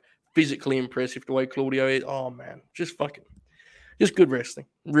not like physically impressive the way Claudio is. Oh man, just good wrestling.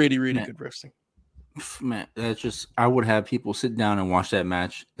 Really, really good wrestling. Man, that's just I would have people sit down and watch that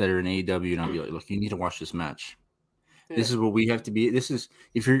match that are in AEW, and I'll be like, "Look, you need to watch this match. Yeah. This is what we have to be. This is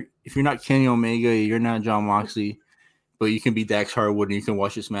if you're not Kenny Omega, you're not John Moxley, but you can be Dax Harwood and you can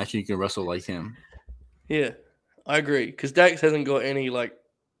watch this match and you can wrestle like him." Yeah, I agree because Dax hasn't got any like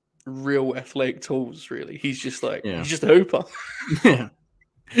real athletic tools. Really, he's just like he's just a hooper. Yeah,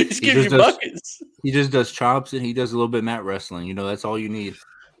 he just gives you buckets. He just does chops and he does a little bit of mat wrestling. You know, that's all you need.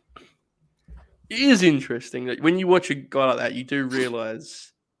 It is interesting that when you watch a guy like that, you do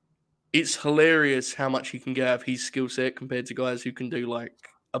realize it's hilarious how much he can get out of his skill set compared to guys who can do like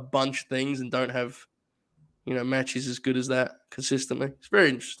a bunch of things and don't have, matches as good as that consistently. It's very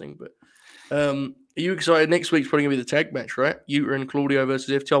interesting. But are you excited? Next week's probably gonna be the tag match, right? Yuta and Claudio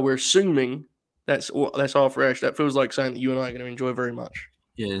versus FTR. We're assuming that's Arthur Ashe. That feels like something that you and I are going to enjoy very much.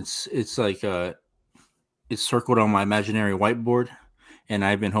 Yeah, it's like it's circled on my imaginary whiteboard, and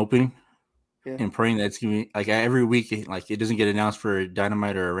I've been hoping and praying that it's gonna be like every week. Like it doesn't get announced for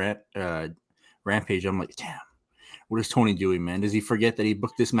Dynamite or Rampage. I'm like, damn, what is Tony doing, man? Does he forget that he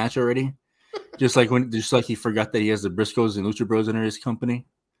booked this match already? just like he forgot that he has the Briscoes and Lucha Bros under his company.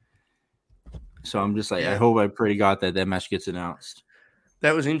 So I'm just like, I hope, I pray to God that match gets announced.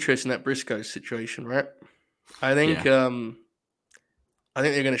 That was interesting, that Briscoes situation, right? I think they're going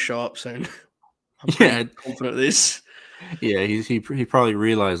to show up soon. I'm pretty confident of this. Yeah, he probably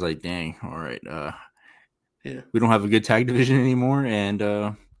realized like, dang, all right, we don't have a good tag division anymore,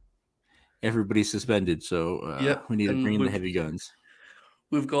 and everybody's suspended, so we need to bring in the heavy guns.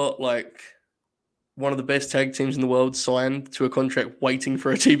 We've got like one of the best tag teams in the world signed to a contract waiting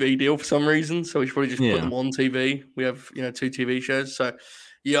for a TV deal for some reason. So we should probably just put them on TV. We have, 2 TV shows. So,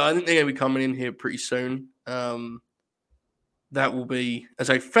 I think they're going to be coming in here pretty soon. That will be, as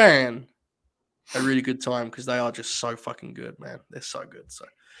a fan, a really good time because they are just so fucking good, man. They're so good. So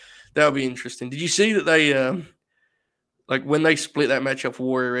that'll be interesting. Did you see that they, like when they split that match up for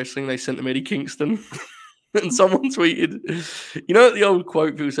Warrior Wrestling, they sent them Eddie Kingston? And someone tweeted, the old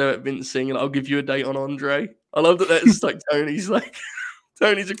quote people say about Vince singing, "I'll give you a date on Andre." I love that that's like Tony's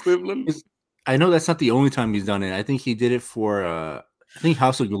equivalent. I know that's not the only time he's done it. I think he did it for I think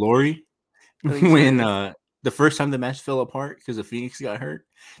House of Glory when the first time the match fell apart because the Phoenix got hurt.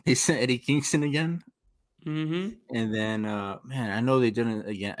 They sent Eddie Kingston again. Mm-hmm. And then I know they did it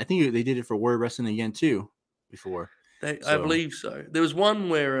again. I think they did it for Warrior Wrestling again too before. I believe so. There was one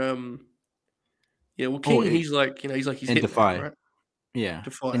where King, he's Defy, right? Yeah,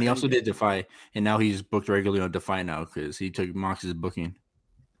 Defy, and he also did Defy, and now he's booked regularly on Defy now because he took Mox's booking.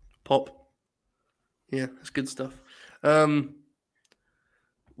 Pop, yeah, that's good stuff. What are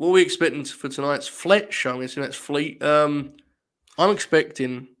we expecting for tonight's Flet show? I'm assuming that's Fleet. I'm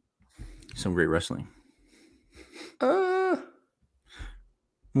expecting some great wrestling. Good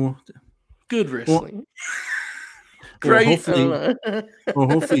wrestling. Great.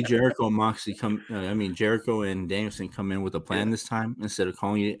 Hopefully Jericho and Moxley Jericho and Danielson come in with a plan this time instead of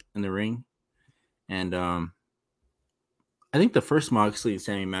calling it in the ring. And I think the first Moxley and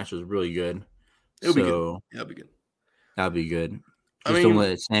Sammy match was really good. It'll be good. That'll be good. That'll be good. Don't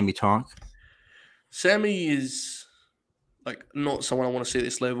let Sammy talk. Sammy is like not someone I want to see at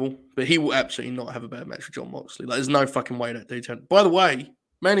this level, but he will absolutely not have a bad match with John Moxley. Like, there's no fucking way that dude's had. By the way,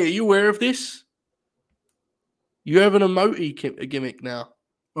 Manny, are you aware of this? You have an emote gimmick now.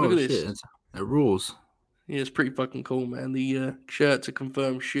 Look at this. Shit. That rules. Yeah, it's pretty fucking cool, man. The shirt to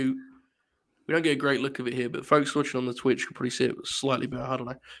confirm shoot. We don't get a great look of it here, but folks watching on the Twitch can probably see it slightly better. I don't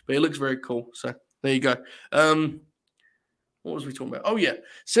know. But it looks very cool. So there you go. What was we talking about? Oh, yeah.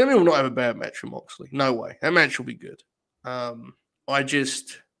 Sammy will not have a bad match for Moxley. No way. That match will be good. Man,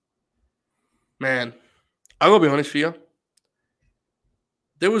 I got to be honest with you.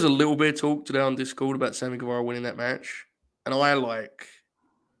 There was a little bit of talk today on Discord about Sammy Guevara winning that match. And I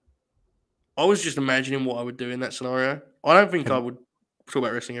was just imagining what I would do in that scenario. I don't think I would talk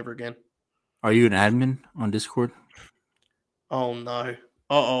about wrestling ever again. Are you an admin on Discord? Oh, no.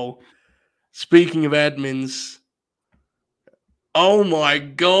 Uh-oh. Speaking of admins. Oh, my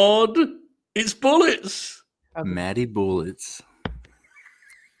God. It's Bullets. Matty Bullets.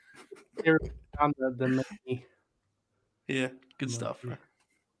 On the menu. Yeah, good stuff, bro.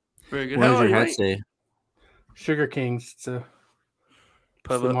 Very good. What How does are your you, hat mate? say? Sugar Kings. It's the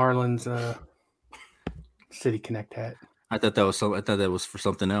Marlins City Connect hat. I thought that was for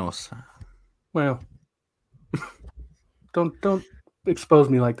something else. Well, don't expose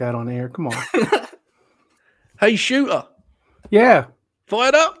me like that on air. Come on. Hey, Shooter. Yeah.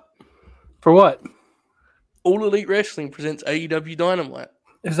 Fired up. For what? All Elite Wrestling presents AEW Dynamite.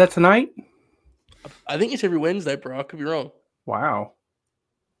 Is that tonight? I think it's every Wednesday, bro. I could be wrong. Wow.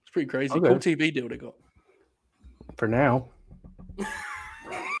 It's pretty crazy. Okay. Cool TV deal they got. For now.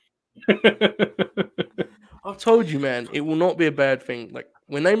 I've told you, man, it will not be a bad thing. Like,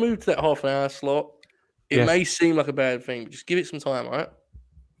 when they move to that half an hour slot, it may seem like a bad thing, but just give it some time, all right?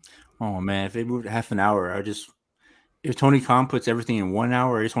 Oh, man, if they moved half an hour, if Tony Khan puts everything in 1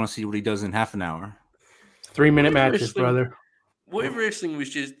 hour, I just want to see what he does in half an hour. 3-minute matches, brother. What if wrestling was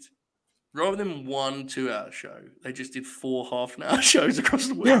just, rather than 1 2-hour show, they just did 4 half-an-hour shows across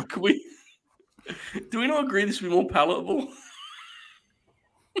the week? Yeah. Do we not agree this would be more palatable?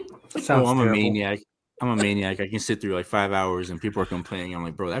 I'm a maniac. I can sit through like 5 hours and people are complaining. I'm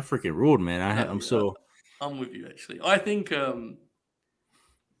like, bro, that freaking ruled, man. I'm with you, actually. I think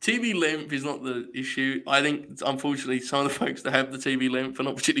TV length is not the issue. I think, unfortunately, some of the folks that have the TV length are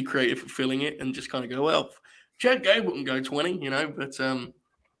not particularly creative at filling it and just kind of go, well, Chad Gable can go 20, but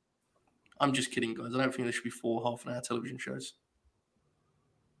I'm just kidding, guys. I don't think there should be 4 half-an-hour television shows.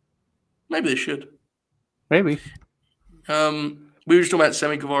 Maybe they should. Maybe. We were just talking about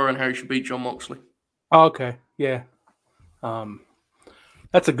Sammy Guevara and how he should beat John Moxley. Oh, okay. Yeah.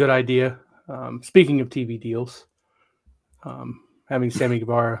 That's a good idea. Speaking of TV deals, having Sammy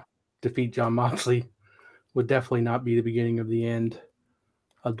Guevara defeat John Moxley would definitely not be the beginning of the end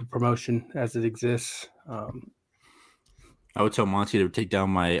of the promotion as it exists. I would tell Monty to take down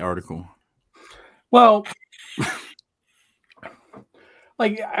my article. Well,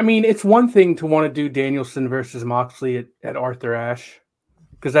 it's one thing to want to do Danielson versus Moxley at Arthur Ashe,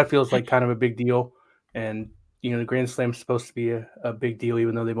 because that feels like kind of a big deal. And, the Grand Slam is supposed to be a big deal,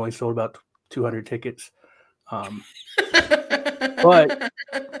 even though they've only sold about 200 tickets. But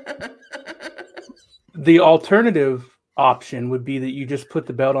the alternative option would be that you just put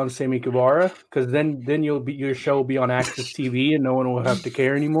the belt on Sammy Guevara, because then your show will be on Access TV and no one will have to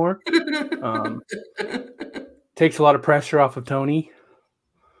care anymore. Takes a lot of pressure off of Tony.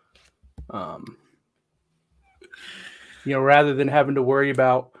 Rather than having to worry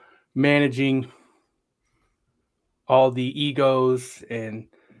about managing all the egos and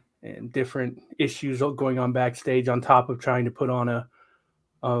different issues going on backstage, on top of trying to put on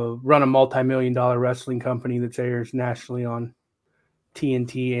run a multi-million-dollar wrestling company that airs nationally on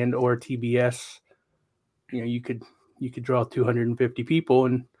TNT and or TBS. You could draw 250 people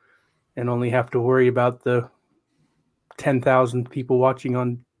and only have to worry about the 10,000 people watching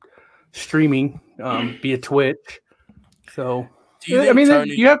on streaming via Twitch. So, you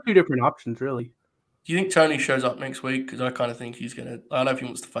have 2 different options, really. Do you think Tony shows up next week? Because I kind of think he's going to... I don't know if he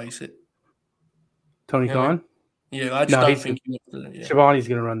wants to face it. Tony Khan? Yeah, I just don't think he wants to... Yeah. Shivani's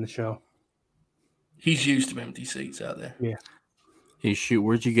going to run the show. He's used to empty seats out there. Yeah. Hey, shoot,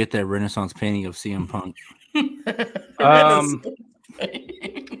 where'd you get that Renaissance painting of CM Punk?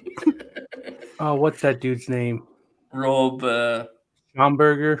 What's that dude's name? Rob...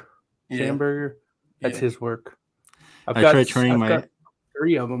 Schomburger? Yeah. Schamberger? That's his work. I've got 3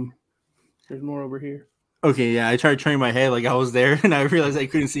 of them. There's more over here. Okay, yeah, I tried turning my head like I was there, and I realized I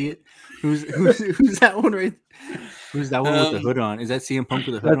couldn't see it. Who's that one right? Who's that one with the hood on? Is that CM Punk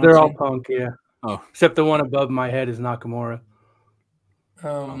with the hood on? They're all Punk, yeah. Oh, except the one above my head is Nakamura.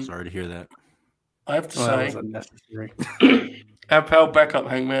 I'm sorry to hear that. I have to say, that was unnecessary. Our pal Backup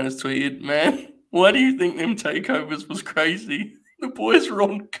Hangman has tweeted, man, why do you think them takeovers was crazy? The boys were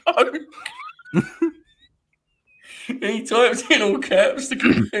on coke. And he types in all caps to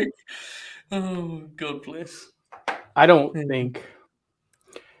correct. Oh, God bless. I don't think,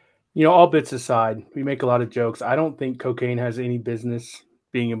 all bits aside, we make a lot of jokes. I don't think cocaine has any business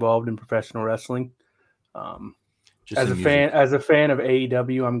being involved in professional wrestling. Just as the a music. fan of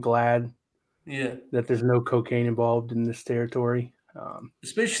AEW, I'm glad Yeah, that there's no cocaine involved in this territory.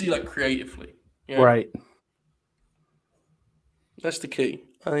 especially like creatively. You know? Right. That's the key.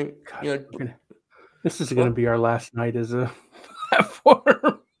 I think. God, this is What? going to be our last night as a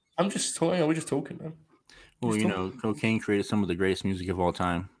platform. I'm just talking. We're just talking, man. Well, Just you know, cocaine created some of the greatest music of all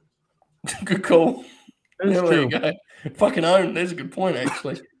time. Good call. That's Yeah, there you true. go. Fucking own. There's a good point,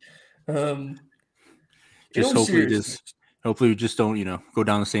 actually. In Just all hopefully seriousness, we just don't, you know, go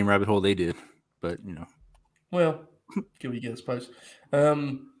down the same rabbit hole they did. But, you know. well, give what you get, I suppose.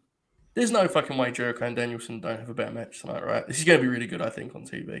 There's no fucking way Jericho and Danielson don't have a better match tonight, right? This is going to be really good, I think, on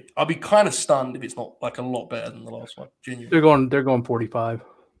TV. I'll be kind of stunned if it's not like a lot better than the last one. Genuinely. They're going 45.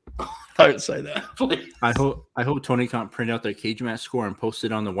 Don't say that, please. I hope Tony Khan print out their cage match score and post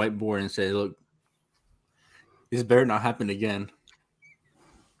it on the whiteboard and say, look, this better not happen again.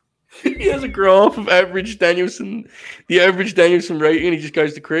 He has a graph of the average Danielson rating. He just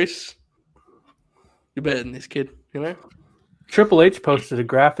goes to Chris. You're better than this kid, you know? Triple H posted a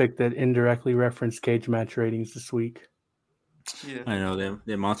graphic that indirectly referenced cage match ratings this week. Yeah. I know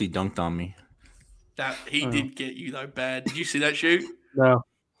that Monty dunked on me. That he did get you though bad. Did you see that shoot? No.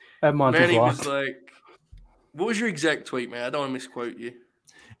 That Monty's Manny lost. was like, what was your exact tweet, man? I don't want to misquote you.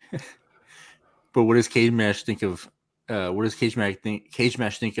 But what does Cage Match think of? What does Cage Match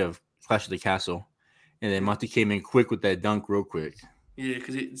think of Clash of the Castle? And then Monty came in quick with that dunk, real quick. Yeah,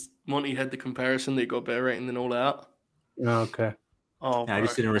 because Monty had the comparison that he got better rating than All Out. Okay. Oh, I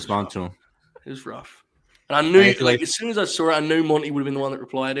just didn't respond to him. It was rough, and I knew, like, as soon as I saw it, I knew Monty would have been the one that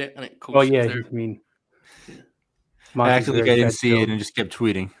replied it, and it caused. Oh yeah, I mean, I acted like I didn't see it and just kept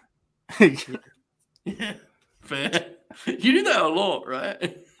tweeting. Yeah, fair. You do that a lot,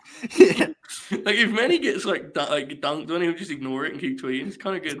 right? Yeah. Like if Manny gets like dunked on, he'll just ignore it and keep tweeting. It's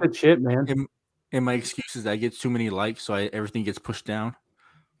kind of good. Good shit, man. And my excuse is I get too many likes, so everything gets pushed down.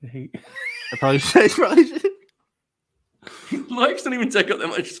 He- I probably should. Likes don't even take up that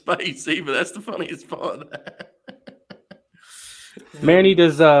much space either. That's the funniest part of that. Manny,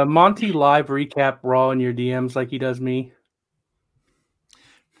 does Monty live recap Raw in your DMs like he does me?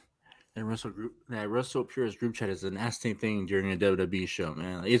 And Russell Pure's group chat is a nasty thing during a WWE show,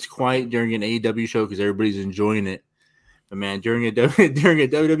 man. It's quiet during an AEW show because everybody's enjoying it. But man, during a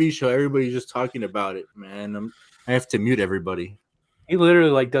WWE show, everybody's just talking about it, man. I have to mute everybody. He literally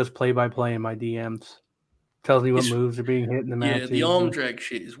like does play-by-play in my DMs. Tells me what moves are being hit in the matches. Yeah, the arm drag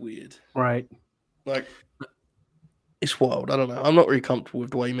shit is weird. Right. Like, it's wild. I don't know. I'm not really comfortable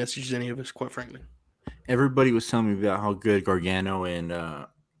with the way he messages any of us, quite frankly. Everybody was telling me about how good Gargano and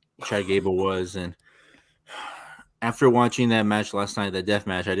Chad Gable was, and after watching that match last night, that death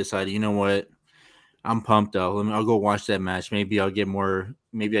match, I decided, you know what? I'm pumped up. I'll go watch that match. Maybe I'll get more.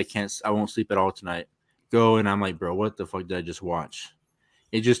 Maybe I won't sleep at all tonight. Go, and I'm like, bro, what the fuck did I just watch?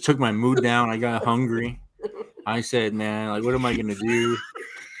 It just took my mood down. I got hungry. I said, man, like, what am I gonna do?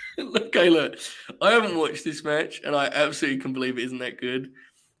 Look, I haven't watched this match, and I absolutely can believe it isn't that good.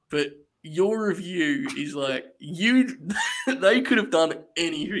 But your review is like they could have done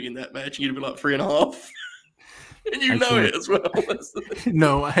anything in that match, and you'd be like 3.5, and you know it as well.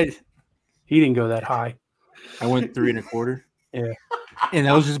 No, he didn't go that high. I went 3.25. Yeah, and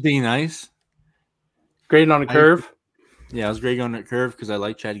that was just being nice. Grading on a curve. I was grading on a curve because I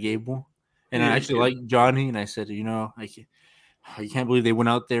like Chad Gable. And I actually like Johnny, and I said, you know, I can't believe they went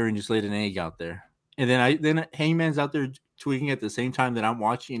out there and just laid an egg out there. And then Hangman's out there tweeting at the same time that I'm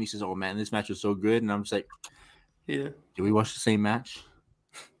watching, and he says, "Oh man, this match was so good." And I'm just like, "Yeah, did we watch the same match?"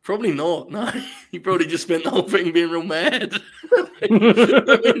 Probably not. No, he probably just spent the whole thing being real mad.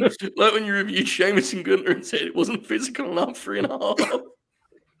 like when you reviewed Sheamus and Gunther and said it wasn't physical enough, 3.5.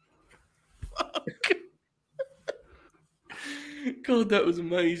 Fuck. God, that was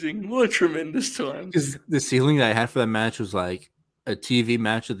amazing. What a tremendous time. Because the ceiling that I had for that match was like a TV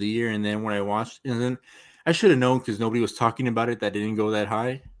match of the year. And then when I watched, and then I should have known because nobody was talking about it that didn't go that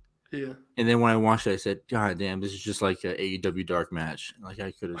high. Yeah. And then when I watched it, I said, God damn, this is just like an AEW dark match. Like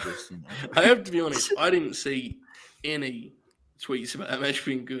I could have just, you know. I have to be honest, I didn't see any tweets about that match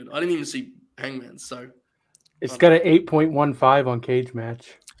being good. I didn't even see Hangman, so. It's got an 8.15 on Cage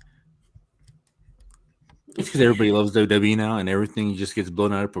Match. It's because everybody loves WWE now, and everything just gets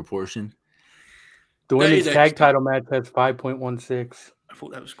blown out of proportion. The women's tag title match has 5.16. I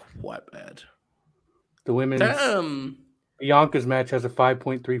thought that was quite bad. The women's Bianca's match has a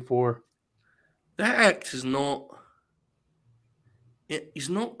 5.34. That act is not. It's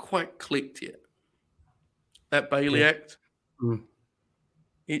not quite clicked yet. That Bailey act.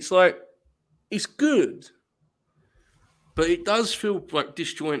 It's like it's good, But it does feel like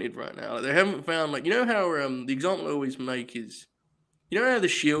disjointed right now. Like they haven't found how the example I always make is, how the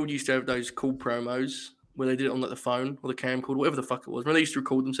Shield used to have those cool promos where they did it on like the phone or the camcorder, whatever the fuck it was. Remember they used to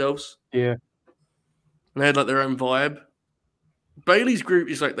record themselves? Yeah. And they had like their own vibe. Bailey's group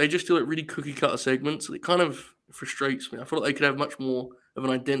is like they just do like really cookie cutter segments. It kind of frustrates me. I feel like they could have much more of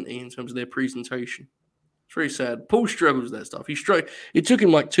an identity in terms of their presentation. It's very sad. Paul struggles with that stuff. It took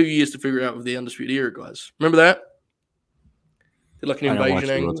him like 2 years to figure it out with the Undisputed Era guys. Remember that? Did like an I don't watch invasion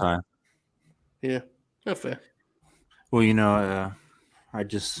it real angle. time. Yeah, not fair. Well,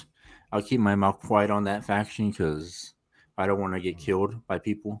 I'll keep my mouth quiet on that faction because I don't want to get killed by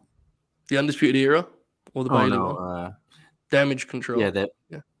people. The Undisputed Era or the Bailey one? Damage Control. Yeah,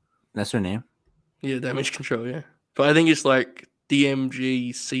 that's her name. Yeah, Damage Control. Yeah, but I think it's like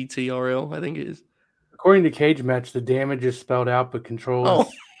DMG CTRL. I think it is. According to Cage Match, the damage is spelled out, but control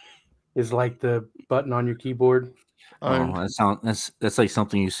is like the button on your keyboard. That's like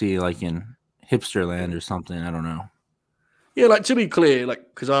something you see like in hipster land or something. I don't know. Yeah, like to be clear, like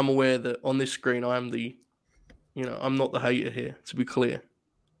because I'm aware that on this screen I'm I'm not the hater here. To be clear,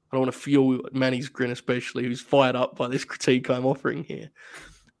 I don't want to fuel Manny's grin, especially who's fired up by this critique I'm offering here.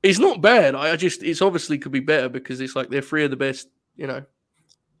 It's not bad. It's obviously could be better because it's like they're three of the best,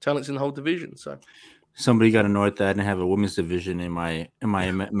 talents in the whole division. So somebody got annoyed that I didn't have a women's division in my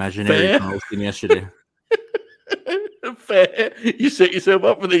imaginary promotion yesterday. Fair. You set yourself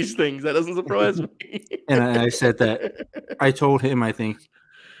up for these things. That doesn't surprise me. And I said that I told him I think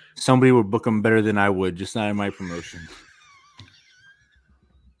somebody would book him better than I would, just not in my promotion.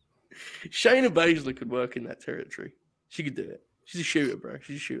 Shayna Baszler could work in that territory. She could do it. She's a shooter, bro.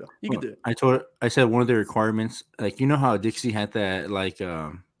 She's a shooter. You could do it. I said one of the requirements, like how Dixie had that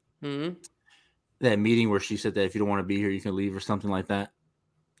that meeting where she said that if you don't want to be here, you can leave or something like that.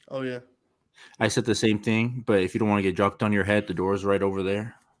 Oh yeah. I said the same thing, but if you don't want to get dropped on your head, the door's right over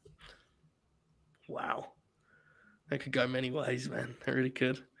there. Wow. That could go many ways, man. That really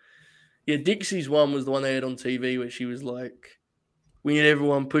could. Yeah, Dixie's one was the one they had on TV where she was like, we need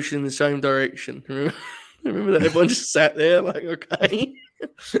everyone pushing in the same direction. Remember that? Everyone just sat there like, okay.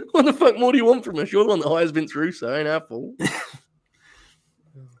 What the fuck more do you want from us? You're the one that hires Vince Russo, ain't our fault.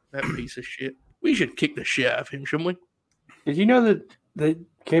 That piece of shit. We should kick the shit out of him, shouldn't we? Did you know that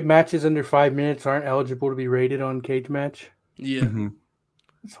the matches under 5 minutes aren't eligible to be rated on Cage Match? Yeah. Mm-hmm.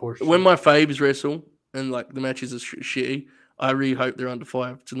 It's horseshit. When my faves wrestle and like the matches are shitty, I really hope they're under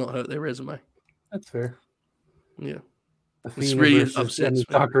 5 to not hurt their resume. That's fair. Yeah. It's really upset.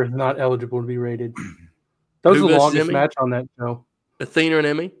 Tucker is not eligible to be rated. That was the longest match on that show. Athena and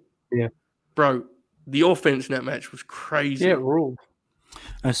Emmy? Yeah. Bro, the offense in that match was crazy. Yeah, it ruled.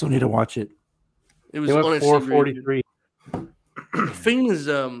 I still need to watch it. It was honestly 443. Athena's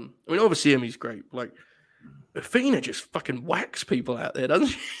obviously Emmy's great. Like Athena just fucking whacks people out there, doesn't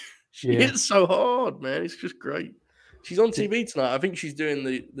she? She hits so hard, man. It's just great. She's on TV tonight. I think she's doing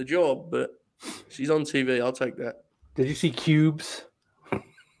the job, but she's on TV. I'll take that. Did you see Cubes?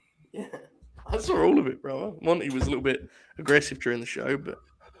 Yeah. I saw all of it, bro. Monty was a little bit aggressive during the show, but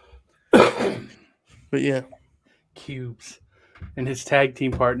yeah. Cubes. And his tag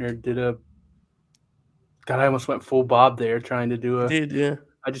team partner did a... God, I almost went full Bob there trying to do a... Did, yeah.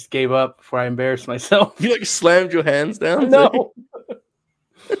 I just gave up before I embarrassed myself. You like slammed your hands down? No.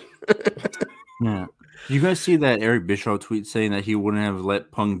 Yeah. You guys see that Eric Bischoff tweet saying that he wouldn't have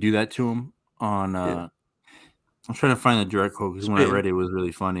let Punk do that to him on... I'm trying to find the direct quote because when I read it, it was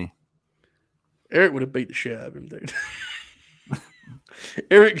really funny. Eric would have beat the shit out of him, dude.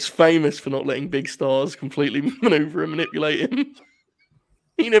 Eric's famous for not letting big stars completely maneuver and manipulate him.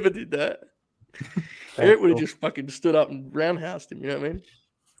 He never did that. Eric would have just fucking stood up and roundhoused him, you know what I mean?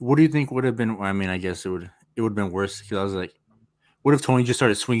 What do you think would have been... I mean, I guess it would have been worse because I was like, what if Tony just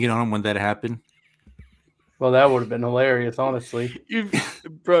started swinging on him when that happened? Well, that would have been hilarious, honestly.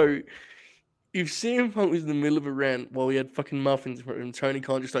 Bro, if CM Punk was in the middle of a rant while he had fucking muffins in front of him, Tony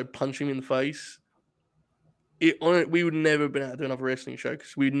Khan just started punching him in the face, we would never have been able to do another wrestling show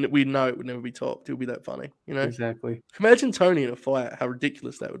because we'd know it would never be topped. It would be that funny, you know? Exactly. Imagine Tony in a fight, how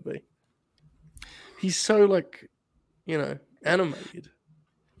ridiculous that would be. He's so, like, animated.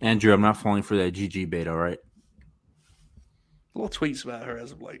 Andrew, I'm not falling for that GG bait, all right? A lot of tweets about her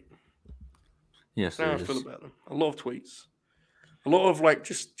as of late. Yes, That's how I feel about them. A lot of tweets. A lot of, like,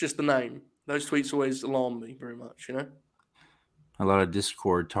 just the name. Those tweets always alarm me very much, you know? A lot of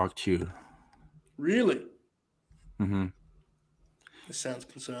Discord talk to you. Really? Mm-hmm. This sounds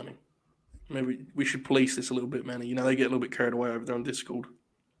concerning. Maybe we should police this a little bit, Manny. They get a little bit carried away over there on Discord.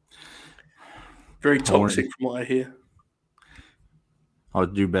 Very toxic from what I hear. I'll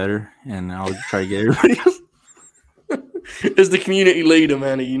do better, and I'll try to get everybody else. As the community leader,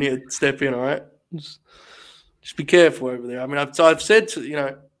 Manny, you need to step in, all right? Just be careful over there. I mean, I've said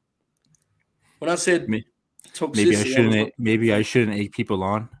to, when I said Maybe toxicity, I shouldn't egg people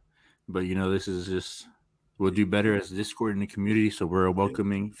on, but this is just we'll do better as Discord in the community, so we're a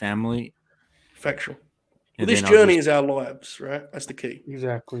welcoming family. Factual. And this journey is our lives, right? That's the key.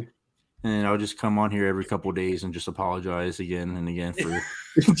 Exactly. And I'll just come on here every couple of days and just apologize again and again for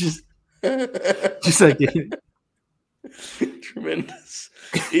just like it. Tremendous.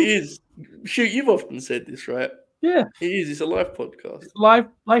 It is. Shoot, you've often said this, right? Yeah. It is. It's a live podcast. It's a live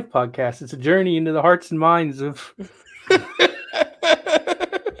podcast. It's a journey into the hearts and minds of.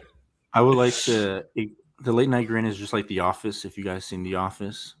 I would like the late night grin is just like The Office. If you guys seen The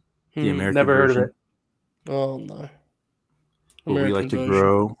Office, the American never heard version. of it. Oh no. But we like to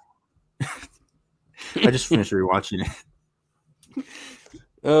grow. I just finished rewatching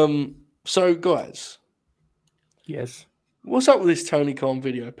it. So guys. Yes. What's up with this Tony Khan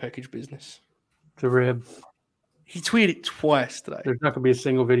video package business? The rib. He tweeted twice today. There's not going to be a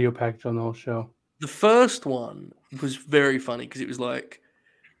single video package on the whole show. The first one was very funny because it was like,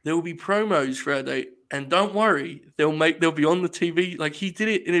 there will be promos for our date, and don't worry, they'll be on the TV. Like, he did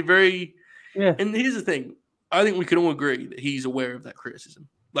it in a very... Yeah. And here's the thing. I think we can all agree that he's aware of that criticism.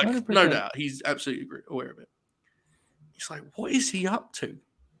 Like, 100%. No doubt. He's absolutely aware of it. He's like, what is he up to?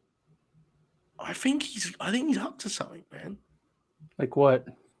 I think he's up to something, man. Like what?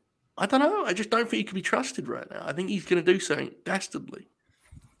 I don't know. I just don't think he can be trusted right now. I think he's going to do something dastardly.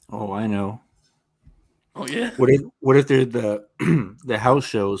 Oh, I know. Oh yeah. What if they're the the house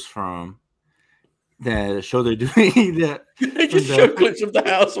shows from the show they're doing that? They just show clips of the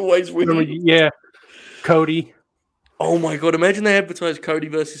house always winning. Yeah, Cody. Oh my god! Imagine they advertise Cody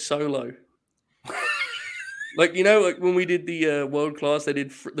versus Solo. Like when we did the World Class, they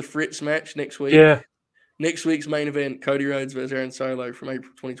did the Fritz match next week. Yeah. Next week's main event: Cody Rhodes versus Aaron Solo from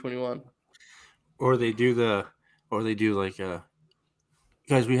April 2021. Or they do like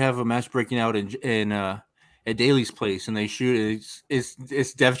guys, we have a match breaking out in at Daly's place, and they shoot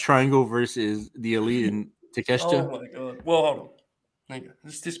it's Death Triangle versus the Elite and Takeshita. Oh my god! Well, hold on. There you go.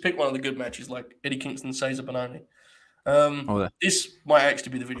 Just pick one of the good matches, like Eddie Kingston, Cesar Bononi. This might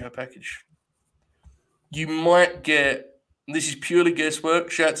actually be the video package. You might get. This is purely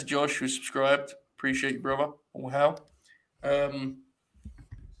guesswork. Shout out to Josh who subscribed. Appreciate you, brother. Or how?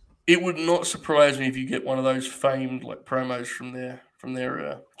 It would not surprise me if you get one of those famed like promos from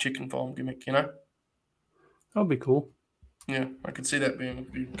their chicken farm gimmick. That'd be cool. Yeah, I could see that being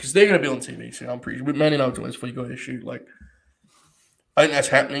because they're going to be on TV. So I'm pretty sure. With Manny and Shoot, before you got to shoot, like I think that's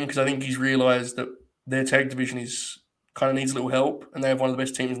happening because I think he's realized that their tag division is kind of needs a little help, and they have one of the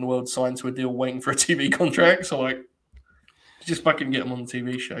best teams in the world signed to a deal, waiting for a TV contract. So like, just fucking get them on the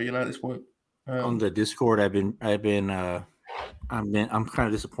TV show. At this point. On the Discord, I'm kind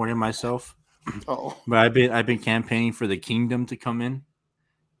of disappointed in myself. Oh, but I've been campaigning for the Kingdom to come in,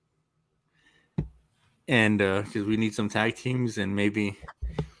 and because we need some tag teams, and maybe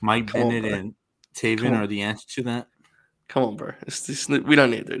Mike Bennett and Taven are the answer to that. Come on, bro. We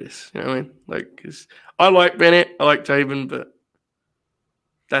don't need to do this. You know what I mean? Like, cause I like Bennett, I like Taven, but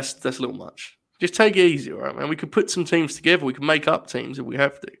that's a little much. Just take it easy, all right, man. We could put some teams together. We can make up teams if we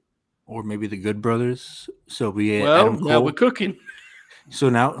have to. Or maybe the Good Brothers. So we Adam Cole. Now we're cooking. So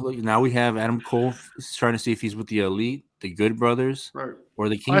now we have Adam Cole trying to see if he's with the Elite, the Good Brothers, right, or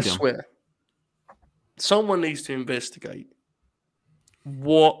the Kingdom. I swear, someone needs to investigate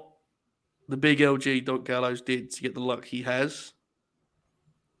what the big LG Doc Gallows did to get the luck he has.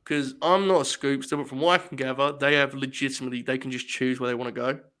 Because I'm not a scoopster, but from what I can gather, they can just choose where they want to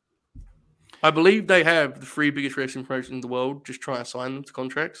go. I believe they have the 3 biggest wrestling promotions in the world just trying to sign them to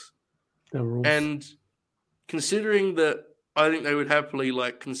contracts. And considering that I think they would happily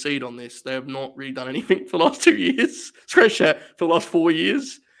concede on this, they have not really done anything for the last 2 years. Scratch that, for the last 4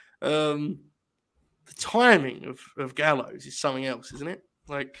 years. The timing of Gallows is something else, isn't it?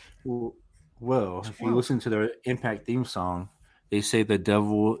 Well, if you listen to their Impact theme song, they say the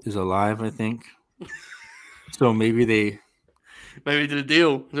devil is alive, I think. So maybe they did a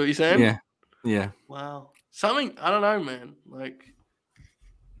deal. Is that what you're saying? Yeah. Wow. Something, I don't know, man.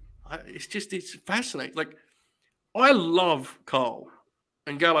 It's fascinating. I love Carl,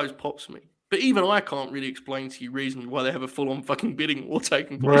 and Gallows pops me. But even I can't really explain to you reasons why they have a full-on fucking bidding war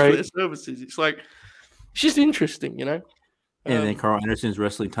taking place for their services. It's just interesting, And then Carl Anderson's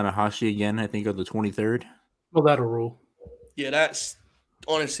wrestling Tanahashi again, I think, on the 23rd. Well, that'll rule. Yeah, that's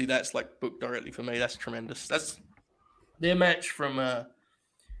booked directly for me. That's tremendous. That's their match from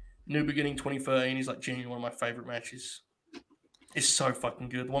New Beginning 2013 is genuinely one of my favorite matches. It's so fucking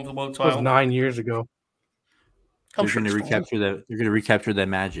good. The one for the world title. That was 9 years ago. I'm They're sure going to it's fine. recapture that. They're going to recapture that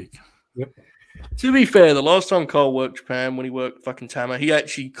magic. Yep. To be fair, the last time Carl worked Japan, when he worked fucking Tama, he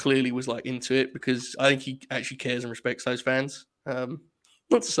actually clearly was like into it because I think he actually cares and respects those fans. Not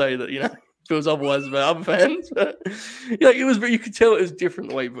to say that feels otherwise about other fans, but it was. You could tell it was different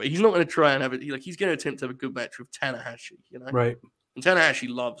the way. But he's not going to try and have it. He's going to attempt to have a good match with Tanahashi. Right. And Tanahashi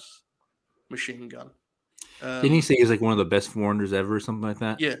loves Machine Gun. Didn't he say he's like one of the best foreigners ever or something like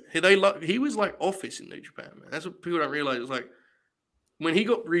that? Yeah, he was like Office in New Japan, man. That's what people don't realize. It's like when he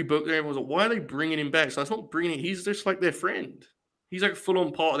got rebooked there, everyone was like, why are they bringing him back? So it's not bringing him. He's just like their friend. He's like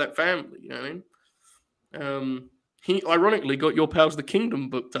full-on part of that family, you know what I mean? He ironically got Your Pals the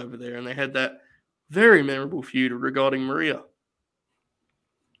Kingdom booked over there, and they had that very memorable feud regarding Maria,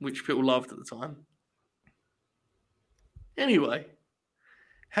 which people loved at the time. Anyway,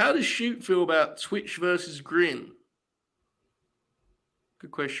 how does Shoot feel about Twitch versus Grin? Good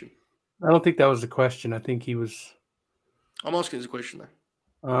question. I don't think that was the question. I think he was. I'm asking this question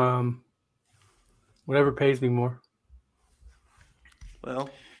though. Whatever pays me more. Well,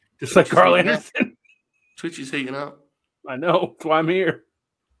 just like Carl Anderson. Twitch is heating up. I know. That's why I'm here.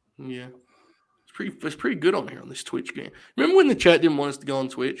 Yeah. It's pretty good on here on this Twitch game. Remember when the chat didn't want us to go on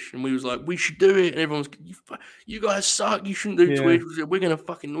Twitch and we was like, we should do it, and everyone's, you guys suck, you shouldn't do Twitch. We said, we're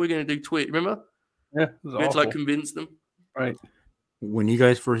gonna do Twitch. Remember? Yeah, it was we had to like convince them. Right. When you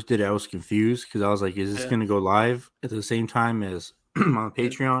guys first did it, I was confused because I was like, is this gonna go live at the same time as on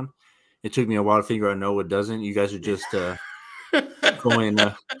Patreon? It took me a while to figure out. No, it doesn't. You guys are just going.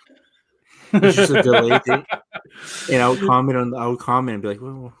 It's just a delay thing. And I would comment and be like,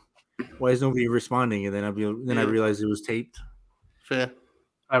 well, why is nobody responding? And then I realized it was taped. Fair.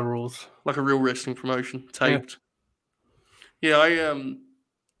 I rules. Like a real wrestling promotion. Taped. Yeah,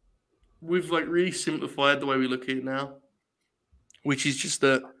 we've like really simplified the way we look at it now. Which is just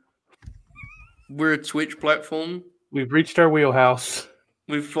that we're a Twitch platform. We've reached our wheelhouse.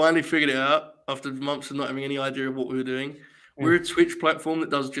 We've finally figured it out after months of not having any idea of what we were doing. Yeah. We're a Twitch platform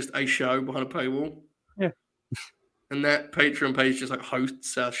that does just a show behind a paywall. Yeah. And that Patreon page just like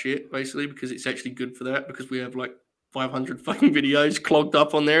hosts our shit, basically, because it's actually good for that, because we have like 500 fucking videos clogged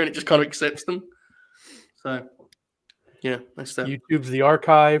up on there and it just kind of accepts them. So, yeah, that's that. YouTube's the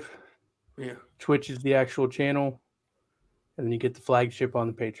archive. Yeah. Twitch is the actual channel. And then you get the flagship on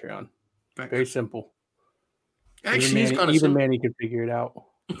the Patreon. Thanks. Very simple. Actually, even Manny can figure it out.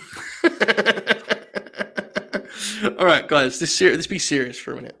 All right, guys, let's be serious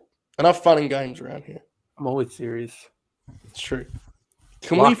for a minute. Enough fun and games around here. I'm always serious. It's true.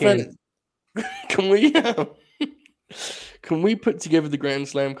 Can we put together the Grand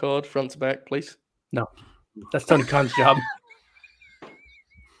Slam card front to back, please? No, that's Tony Khan's job.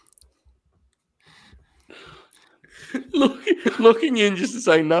 Looking in just to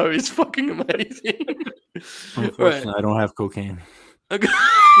say no is fucking amazing. Unfortunately, right. I don't have cocaine. Okay.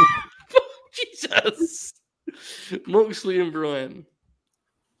 Jesus. Moxley and Bryan.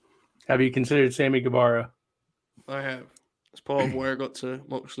 Have you considered Sammy Guevara? I have. That's part of where I got to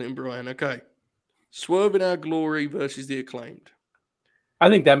Moxley and Bryan. Okay. Swerve in Our Glory versus the Acclaimed. I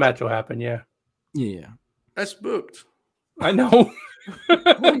think that match will happen, yeah. Yeah. That's booked. I know.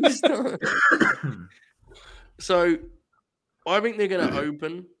 So, I think they're going to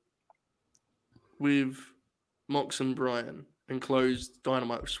open with Mox and Bryan and close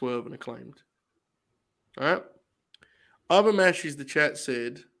Dynamite with Swerve and Acclaimed. All right? Other matches the chat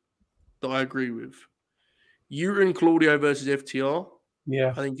said that I agree with. Yuta and Claudio versus FTR. Yeah.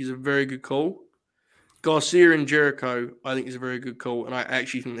 I think is a very good call. Garcia and Jericho, I think is a very good call. And I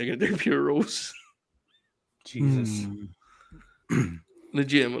actually think they're going to do Pure Rules. Jesus.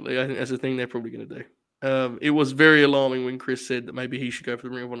 Legitimately, I think that's the thing they're probably going to do. It was very alarming when Chris said that maybe he should go for the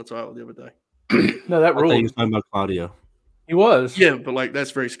Ring of Honor title the other day. No, that rule. He was talking about Claudio. He was. Yeah, but like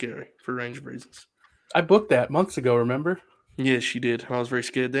that's very scary for a range of reasons. I booked that months ago, remember? Yes, you did. I was very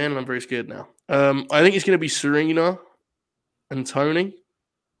scared then, and I'm very scared now. I think it's going to be Serena and Tony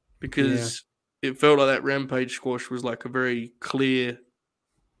because it felt like that Rampage squash was like a very clear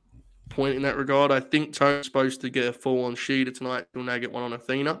point in that regard. I think Tony's supposed to get a full-on Sheeta tonight. He'll now get one on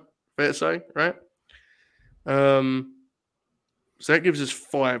Athena. Fair to say, right? So that gives us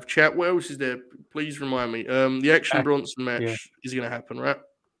 5. Chat, what else is there? Please remind me. The Action Bronson match is going to happen, right?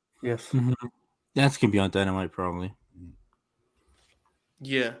 Yes. Mm-hmm. That's going to be on Dynamite, probably.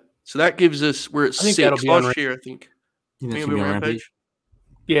 Yeah. So that gives us, we're at 6 last year, I think. That's going to be on Rampage?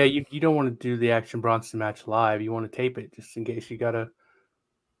 Yeah, you don't want to do the Action Bronson match live. You want to tape it just in case you got to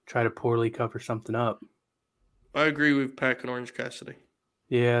try to poorly cover something up. I agree with Pac and Orange Cassidy.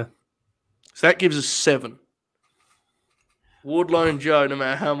 Yeah. So that gives us 7. Wardlow and Joe, no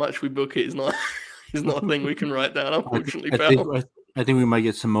matter how much we book it, is not is not a thing we can write down, unfortunately, I pal. think we might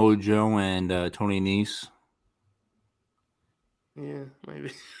get Samoa Joe and Tony Nese. Yeah,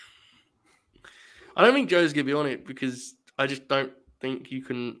 maybe. I don't think Joe's gonna be on it because I just don't think you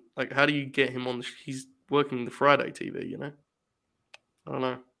can. Like, how do you get him on? He's working the Friday TV, you know. I don't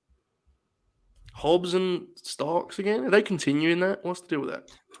know. Hobbs and Starks again? Are they continuing that? What's the deal with that?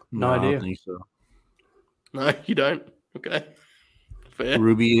 No I idea. don't think so. No, you don't. Okay, fair.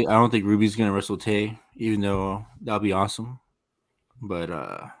 Ruby, I don't think Ruby's gonna wrestle Tay, even though that'll be awesome. But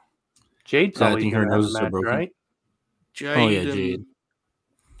Jade so I probably think her gonna have nose a is match, broken. right? Jade. Oh yeah, Jade.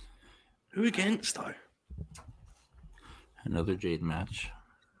 Who against though? Another Jade match.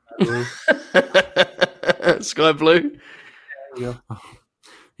 Sky Blue. Yeah.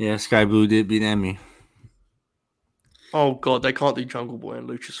 Yeah, Sky Blue did beat Emmy. Oh god, they can't do Jungle Boy and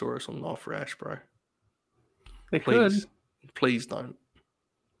Luchasaurus on Arthur Ashe, bro. They Please, could. please don't.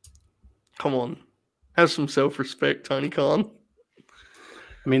 Come on, have some self-respect, Tony Khan.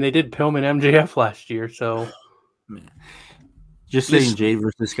 I mean, they did Pillman MJF last year, so Man. Just saying Jade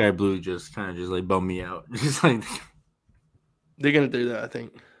versus Sky Blue just kind of just like bummed me out. Just like they're gonna do that, I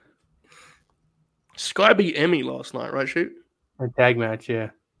think. Sky beat Emmy last night, right? Shoot. a tag match, yeah.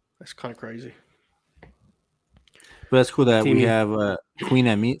 That's kind of crazy. But that's cool that we Teamy. have Queen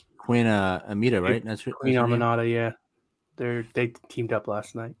Amita, right? That's Queen her name? Aminata, yeah. They teamed up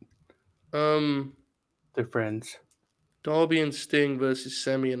last night. They're friends. Darby and Sting versus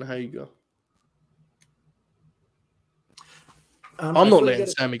Sammy and Hager. I'm not letting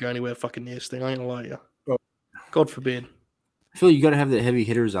Sammy go anywhere fucking near Sting. I ain't gonna lie to you. Oh. God forbid. I feel you got to have the heavy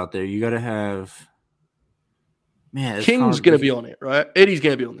hitters out there. You got to have. Man, it's King's hard. gonna be on it, right? Eddie's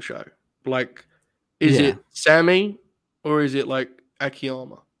gonna be on the show. Like, is it Sammy or is it like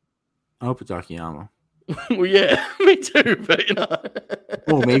Akiyama? I hope it's Akiyama. Well, yeah, me too. But you know,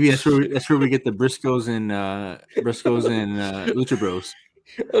 Oh, maybe that's where we get the Briscoes and Lucha Bros.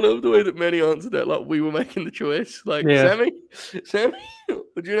 I love the way that Manny answered that. Like we were making the choice. Like Sammy,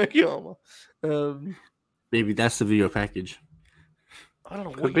 or Jun Akiyama. Maybe that's the video package. I don't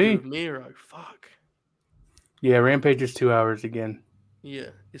know Could what be. you do with Miro. Fuck. Yeah, Rampage is 2 hours again. Yeah,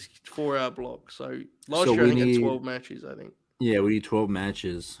 it's 4-hour block. So last year I think had 12 matches. I think. Yeah, we need 12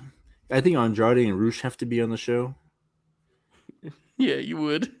 matches. I think Andrade and Rush have to be on the show. Yeah, you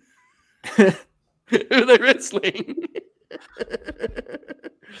would. Are they wrestling?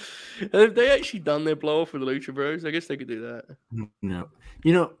 Have they actually done their blow off with the Lucha Bros? I guess they could do that. No.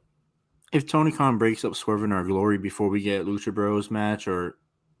 You know, if Tony Khan breaks up Swerve in Our Glory before we get Lucha Bros match or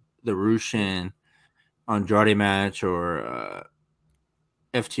the Rush and Andrade match or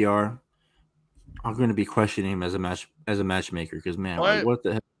FTR, I'm going to be questioning him as a matchmaker because, man, what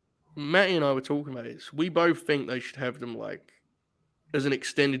the heck? Matty and I were talking about this. We both think they should have them like as an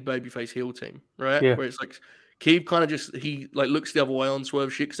extended babyface heel team, right? Yeah. Where it's like Keith kind of just he like looks the other way on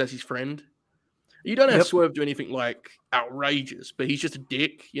Swerve shit because that's his friend. You don't have Swerve do anything like outrageous, but he's just a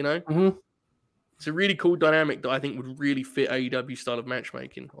dick, you know. Mm-hmm. It's a really cool dynamic that I think would really fit AEW style of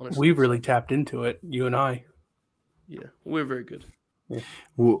matchmaking. Honestly, We've really tapped into it, you and I. Yeah, we're very good. Yeah.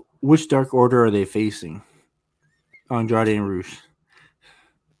 Well, which Dark Order are they facing? Andrade and Rush.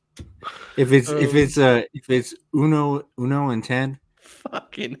 If it's Uno and 10,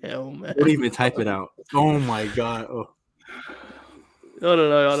 fucking hell, man! Don't even type it out. Oh my god! Oh. I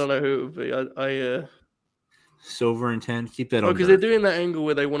don't know who it would be. I Silver and 10. Keep that on. Because they're doing that angle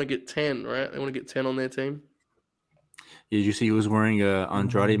where they want to get 10, right? They want to get 10 on their team. Did you see he was wearing a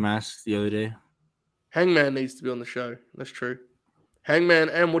Andrade mask the other day? Hangman needs to be on the show. That's true. Hangman,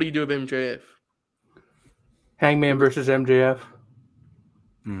 and what do you do with MJF? Hangman versus MJF.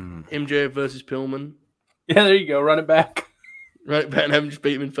 MJF versus Pillman. Yeah, there you go. Run it back. Run it back and have him just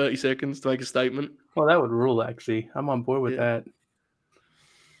beat him in 30 seconds to make a statement. Well, that would rule, actually. I'm on board with that.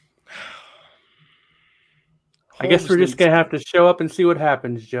 I guess we're just going to have to show up and see what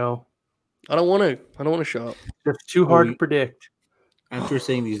happens, Joe. I don't want to show up. It's too hard to predict. After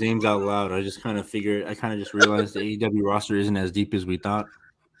saying these names out loud, I just kind of realized the AEW roster isn't as deep as we thought.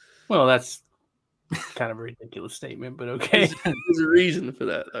 Well, that's kind of a ridiculous statement, but okay. There's a reason for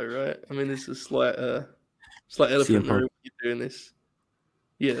that, though, right? I mean, it's a slight elephant in the room when you're doing this.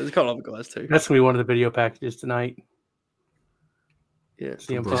 Yeah, there's a couple other guys, too. That's going to be one of the video packages tonight. Yeah.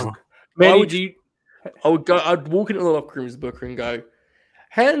 CM Punk. Manny, I'd walk into the locker room as the booker and go,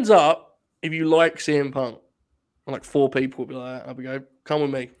 hands up if you like CM Punk. And like 4 people would be like, I'll go, come with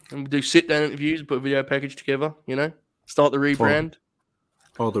me. And we'll do sit-down interviews, put a video package together, you know? Start the rebrand.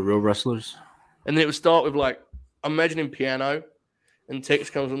 All the real wrestlers. And then it would start with like, I'm imagining piano, and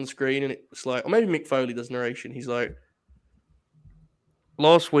text comes on the screen, and it's like, or maybe Mick Foley does narration. He's like,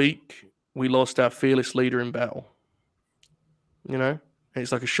 last week, we lost our fearless leader in battle. You know? And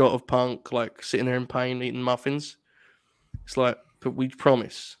it's like a shot of Punk, like, sitting there in pain, eating muffins. It's like, but we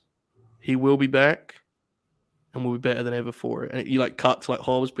promise he will be back and we'll be better than ever for it. And you like cut to like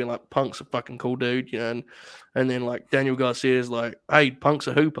Hobbs being like, Punk's a fucking cool dude, you know, and then like Daniel Garcia's like, hey, Punk's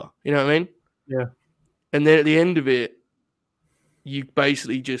a hooper. You know what I mean? Yeah. And then at the end of it, you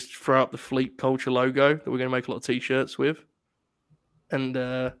basically just throw up the Fleet Culture logo that we're going to make a lot of t-shirts with. And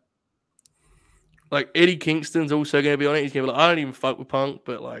like Eddie Kingston's also going to be on it. He's going to be like, I don't even fuck with Punk,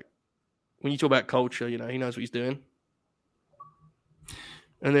 but like when you talk about culture, you know, he knows what he's doing.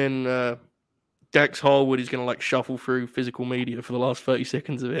 And then Dax Harwood is going to like shuffle through physical media for the last 30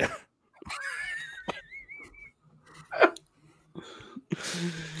 seconds of it.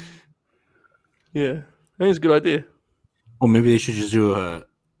 Yeah, I think it's a good idea. Well, maybe they should just do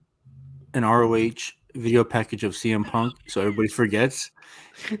an ROH video package of CM Punk so everybody forgets.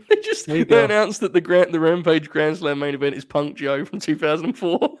 they announced that the Rampage Grand Slam main event is Punk Joe from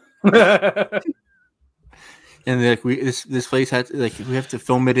 2004. And like this place had to, like we have to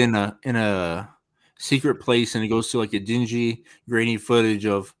film it in a secret place, and it goes to like a dingy, grainy footage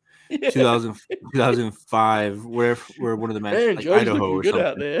of 2005, where one of the matches, like Joe's Idaho or good something.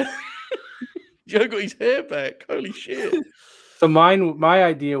 out there. Joe got his hair back. Holy shit! So my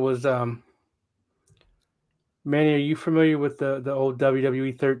idea was, Manny, are you familiar with the old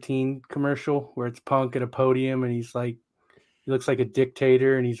WWE 13 commercial where it's Punk at a podium and he looks like a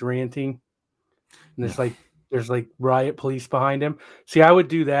dictator and he's ranting, and there's like riot police behind him. See, I would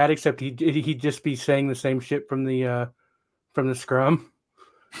do that, except he'd just be saying the same shit from the scrum.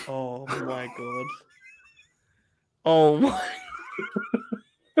 Oh my god! Oh my!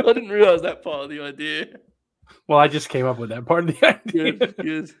 I didn't realize that part of the idea. Well, I just came up with that part of the idea.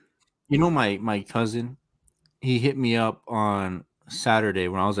 Good. You know, my cousin, he hit me up on Sunday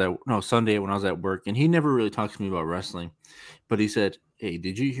when I was at work, and he never really talked to me about wrestling, but he said, "Hey,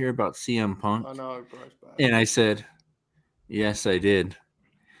 did you hear about CM Punk?" I know, bro. And I said, "Yes, I did.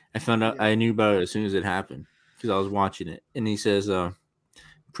 I found out. I knew about it as soon as it happened because I was watching it." And he says,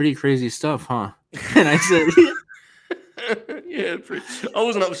 "Pretty crazy stuff, huh?" And I said, "Yeah, I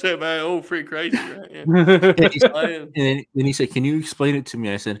wasn't upset about it. Oh, pretty crazy, right?" Yeah. And then he said, "Can you explain it to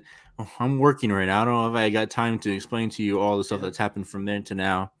me?" I said, "Oh, I'm working right now. I don't know if I got time to explain to you all the stuff that's happened from then to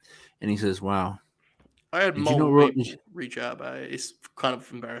now." And he says, "Wow." I had multiple people reach out about it. It's kind of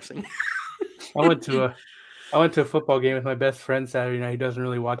embarrassing. I went to a football game with my best friend Saturday night. He doesn't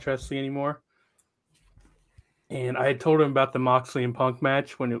really watch wrestling anymore. And I had told him about the Moxley and Punk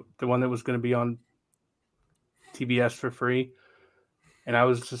match the one that was going to be on TBS for free. And I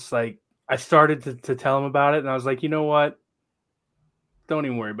was just like, I started to tell him about it. And I was like, you know what? Don't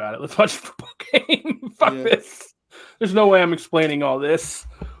even worry about it. Let's watch the football game. Fuck this. There's no way I'm explaining all this.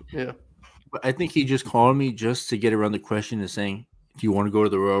 Yeah. But I think he just called me just to get around the question of saying, "Do you want to go to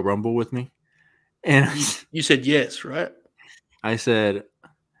the Royal Rumble with me?" And you said yes, right? I said,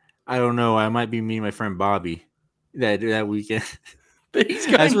 "I don't know. I might be meeting my friend Bobby that weekend." But he's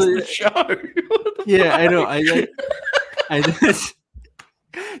going to the show. Yeah, I know.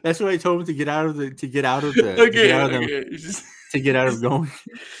 That's what I told him to get out of going.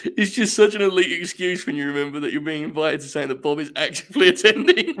 It's just such an elite excuse when you remember that you're being invited to saying that Bob is actively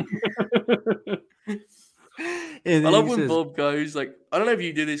attending. I love when Bob goes, like, I don't know if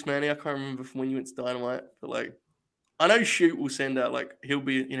you did this, Manny. I can't remember from when you went to Dynamite, but like, I know Shoot will send out, like, he'll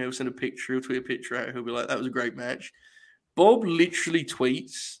send a picture, he'll tweet a picture out, he'll be like, that was a great match. Bob literally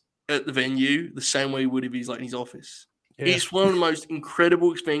tweets at the venue the same way he would if he's like in his office. Yeah. It's one of the most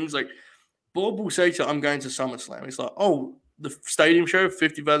incredible things. Like, Bob will say to, "I'm going to SummerSlam." It's like, "Oh, the stadium show,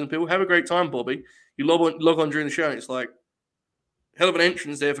 50,000 people. Have a great time, Bobby." You log on during the show, and it's like, hell of an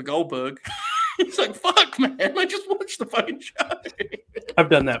entrance there for Goldberg. It's like, fuck, man. I just watched the fucking show. I've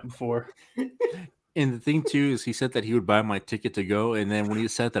done that before. And the thing, too, is he said that he would buy my ticket to go. And then when he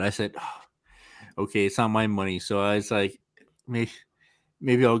said that, I said, oh, okay, it's not my money. So I was like,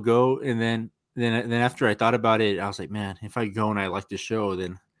 maybe I'll go. And then after I thought about it, I was like, man, if I go and I like the show,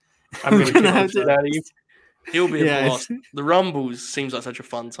 then I'm going to have to. He'll be a blast. The Rumbles seems like such a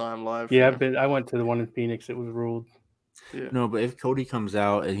fun time live. Yeah, I went to the one in Phoenix. It was ruled. Yeah. No, but if Cody comes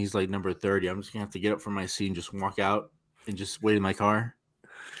out and he's like number 30, I'm just going to have to get up from my seat and just walk out and just wait in my car.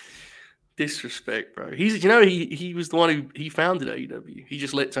 Disrespect, bro. He was the one who founded AEW. He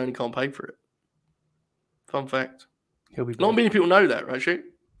just let Tony Khan pay for it. Fun fact. He'll be back. Not many people know that, right, Shoot?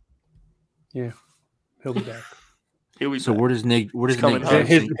 Yeah. He'll be back. He'll be so back. Where does Nick coming home?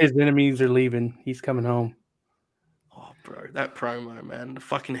 His enemies are leaving. He's coming home. Oh, bro, that promo, man. The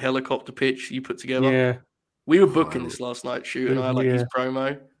fucking helicopter pitch you put together. Yeah. We were booking this last night, Shoot, and I like his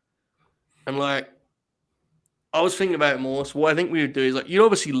promo. And like, I was thinking about it more. So what I think we would do is like, you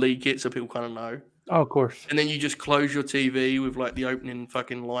obviously leak it so people kind of know. Oh, of course. And then you just close your TV with like the opening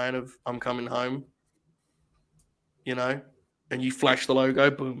fucking line of "I'm coming home," you know, and you flash the logo,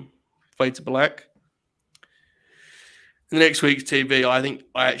 boom, fade to black. The next week's TV, I think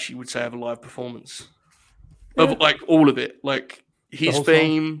I actually would say have a live performance of like all of it, like his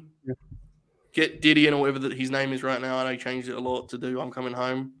theme. Yeah. Get Diddy or whatever that his name is right now. I know he changed it a lot to do "I'm coming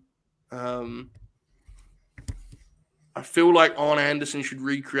home." I feel like Arn Anderson should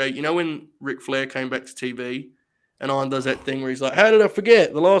recreate. You know when Ric Flair came back to TV, and Arn does that thing where he's like, "How did I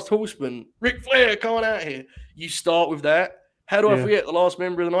forget the Last Horseman? Ric Flair, come on out here." You start with that. How do I forget the last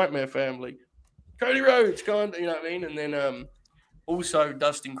member of the Nightmare family? Cody Rhodes, come on, you know what I mean? And then also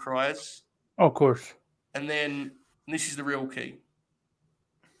Dustin cries. Oh, of course. And then and this is the real key.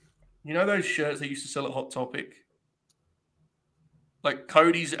 You know those shirts they used to sell at Hot Topic? Like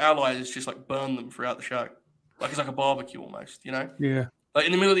Cody's allies just like burn them throughout the show. Like it's like a barbecue almost, you know? Yeah. Like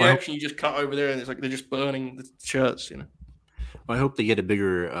in the middle of the action, you just cut over there and it's like they're just burning the shirts, you know? Well, I hope they get a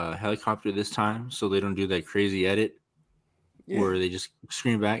bigger helicopter this time so they don't do that crazy edit where they just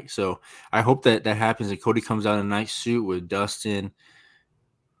scream back. So I hope that happens and Cody comes out in a nice suit with Dustin,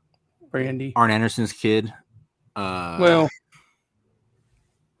 Randy, Arn Anderson's kid,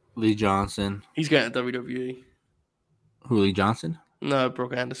 Lee Johnson. He's going to WWE. Who, Lee Johnson? No,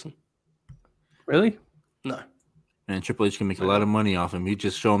 Brock Anderson. Really? No. And Triple H can make a lot of money off him. You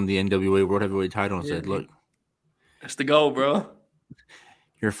just show him the NWA World Heavyweight title and said, "Look, that's the goal, bro.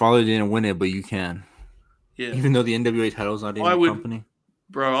 Your father didn't win it, but you can." Yeah. Even though the NWA title's not in the company.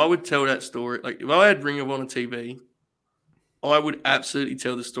 Bro, I would tell that story. Like, if I had Ring of Honor TV, I would absolutely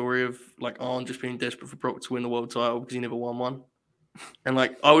tell the story of, like, Arn just being desperate for Brock to win the world title because he never won one. And,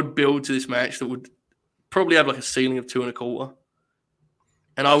 like, I would build to this match that would probably have, like, a ceiling of 2.25.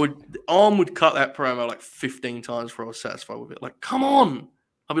 And Arn would cut that promo, like, 15 times before I was satisfied with it. Like, come on.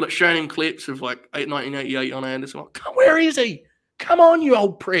 I'd be, like, showing him clips of, like, 1988 on Anderson. Like, where is he? Come on, you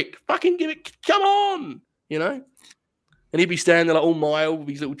old prick. Fucking give it. Come on. You know? And he'd be standing there like all mild with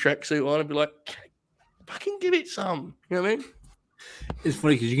his little tracksuit on and be like, fucking give it some. You know what I mean? It's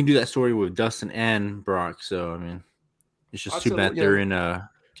funny because you can do that story with Dustin and Brock. So, I mean, it's just too bad they're in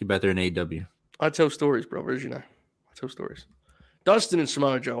AEW. I tell stories, brother, as you know. I tell stories. Dustin and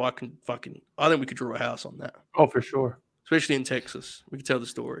Samoa Joe, I think we could draw a house on that. Oh, for sure. Especially in Texas. We could tell the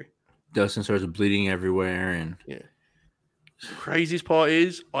story. Dustin starts bleeding everywhere. And yeah. The craziest part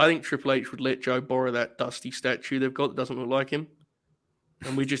is, I think Triple H would let Joe borrow that dusty statue they've got that doesn't look like him.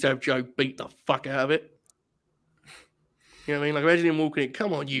 And we just have Joe beat the fuck out of it. You know what I mean? Like, imagine him walking in,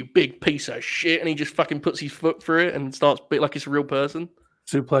 come on, you big piece of shit. And he just fucking puts his foot through it and starts beat like it's a real person.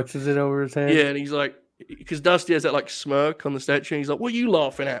 Suplexes it over his head. Yeah, and he's like, because Dusty has that like smirk on the statue. And he's like, what are you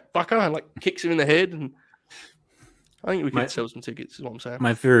laughing at? Fucker. And like kicks him in the head. And I think we could sell some tickets, is what I'm saying.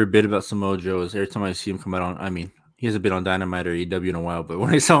 My favorite bit about Samoa Joe is every time I see him come out on, I mean, he hasn't been on Dynamite or AEW in a while, but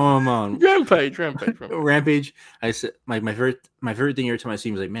when I saw him on Rampage, I said my favorite thing every time I see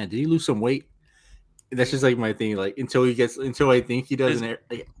him is like, man, did he lose some weight? That's just like my thing. Like until I think he does.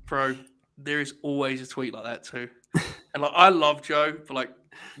 Bro, there is always a tweet like that too. And like I love Joe, but like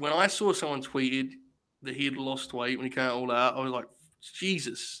when I saw someone tweeted that he had lost weight when he came all out, I was like,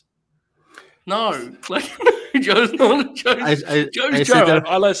 Jesus, no, like Joe's not Joe. I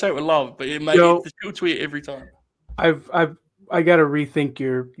say it with love, but it made me still tweet it every time. I got to rethink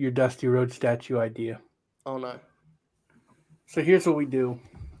your Dusty Rhodes statue idea. Oh no! So here's what we do.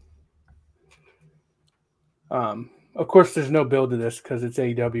 Of course, there's no build to this because it's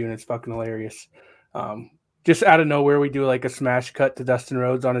AEW and it's fucking hilarious. Just out of nowhere, we do like a smash cut to Dustin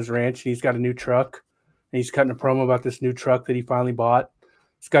Rhodes on his ranch, and he's got a new truck, and he's cutting a promo about this new truck that he finally bought.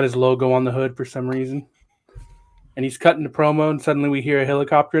 It's got his logo on the hood for some reason, and he's cutting the promo, and suddenly we hear a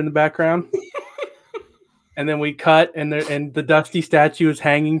helicopter in the background. And then we cut, and the Dusty statue is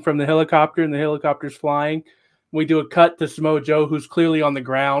hanging from the helicopter, and the helicopter's flying. We do a cut to Samoa Joe, who's clearly on the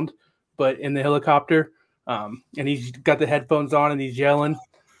ground, but in the helicopter. And he's got the headphones on, and he's yelling.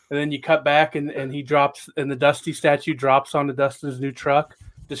 And then you cut back, and he drops, and the Dusty statue drops onto Dustin's new truck,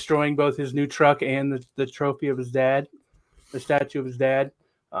 destroying both his new truck and the trophy of his dad, the statue of his dad.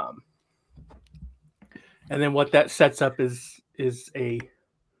 And then what that sets up is a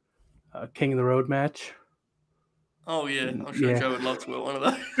King of the Road match. Oh, yeah. I'm sure Joe would love to wear one of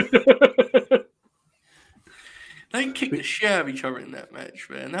those. They kicked the shit out of each other in that match,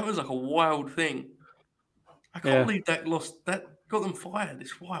 man. That was like a wild thing. I can't believe that got them fired.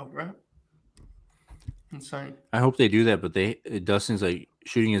 It's wild, right? Insane. I hope they do that, but Dustin's like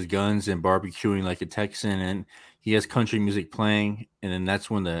shooting his guns and barbecuing like a Texan, and he has country music playing, and then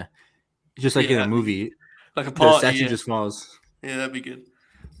that's when Just like Yeah, in a that'd be movie, like a the party. statue Yeah. just falls. Yeah, that'd be good.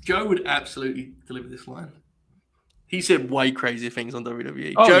 Joe would absolutely deliver this line. He said way crazier things on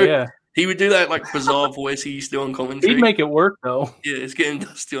WWE. Oh, Joe, yeah. he would do that like bizarre voice he used to do on commentary. He'd make it work, though. Yeah, it's getting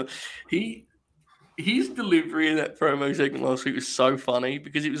dusty on. His delivery in that promo segment last week was so funny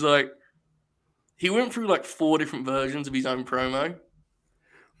because it was like he went through like 4 different versions of his own promo.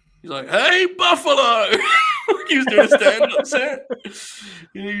 He's like, "Hey, Buffalo!" He was doing a stand-up set.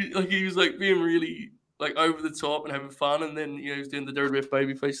 He was like being really like over the top and having fun, and then he was doing the WWF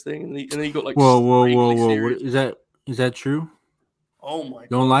babyface thing, and then he got like Whoa! serious. What, is that true? Oh my god!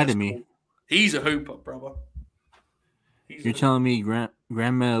 Don't lie to me. Cool. He's a hooper, brother. You're telling me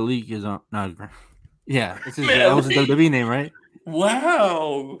Grandma Leak is on? No, yeah, that was a Leak. WWE name, right?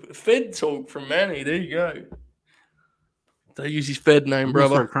 Wow, Fed talk from Manny. There you go. They use his Fed name,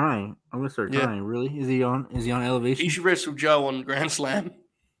 brother. I'm gonna start crying. Really? Is he on Elevation? He should wrestle Joe on Grand Slam.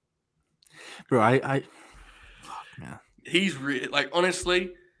 Bro, I fuck, man. He's really like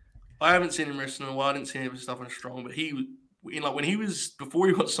honestly, I haven't seen him wrestle in a while. I didn't see him stuff on Strong, but he when he was before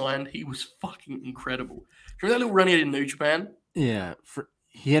he got signed, he was fucking incredible. Remember that little run he had in New Japan? Yeah,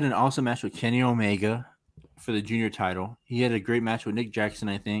 he had an awesome match with Kenny Omega for the junior title. He had a great match with Nick Jackson,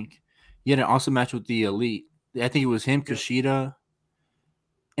 I think. He had an awesome match with the Elite. I think it was him, Kushida,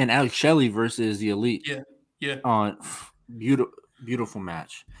 and Alex Shelley versus the Elite. Yeah. On beautiful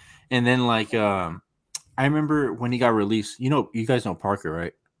match. And then I remember when he got released. You guys know Parker,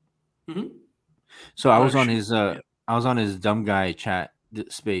 right? Mm-hmm. So I was on his dumb guy chat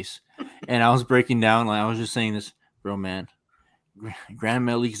space, and I was breaking down. Like I was just saying this, bro, man. Grand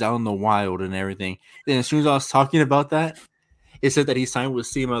Melik's out in the wild and everything. Then as soon as I was talking about that, it said that he signed with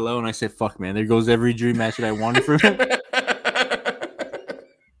CMLL, and I said, "Fuck, man, there goes every dream match that I wanted from him."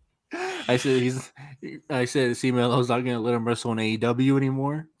 I said CMLL's not gonna let him wrestle in AEW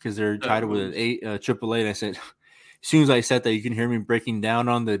anymore because they're tied with AAA. And I said, as soon as I said that, you can hear me breaking down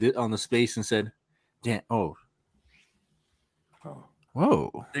on the space and said, "Damn, whoa."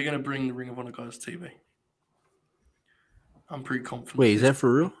 They're gonna bring the Ring of Honor guys to TV. I'm pretty confident. Wait, is that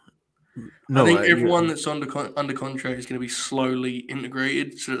for real? No, I think everyone that's under contract is going to be slowly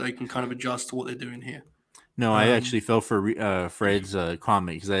integrated so that they can kind of adjust to what they're doing here. No, I actually fell for Fred's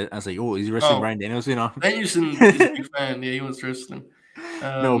comment because I was like, "Oh, he's wrestling Bryan Danielson." Danielson is a big fan. Yeah, he wants to wrestle him.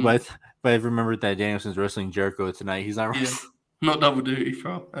 No, but I remembered that Danielson's wrestling Jericho tonight. He's not wrestling. Not double duty,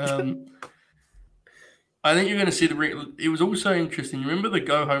 bro. I think you're going to see it was also interesting. You remember the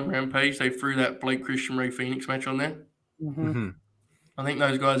Go Home Rampage? They threw that Blake Christian Ray Phoenix match on there. Mm-hmm. I think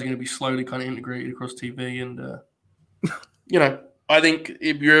those guys are going to be slowly kind of integrated across TV, and I think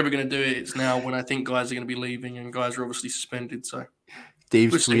if you're ever going to do it, it's now when I think guys are going to be leaving and guys are obviously suspended. So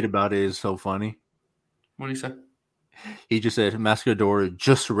Dave's tweet about it is so funny. What did he say? He just said Mascador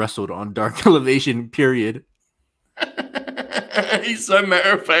just wrestled on Dark Elevation. Period. He's so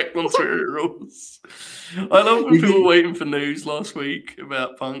matter of fact on Twitter rules. I love when people were waiting for news last week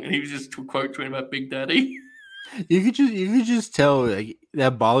about Punk, and he was just quote tweeting about Big Daddy. You could just tell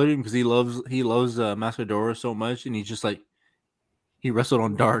that bothered him because he loves Mascador so much, and he's just like he wrestled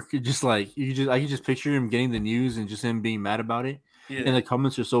on Dark. Just like I could just picture him getting the news and just him being mad about it. Yeah. And the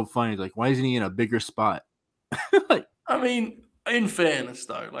comments are so funny. Like, why isn't he in a bigger spot? I mean, in fairness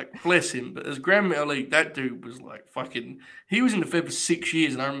though, like bless him, but as Grand Metal that dude was like fucking. He was in the Fed for 6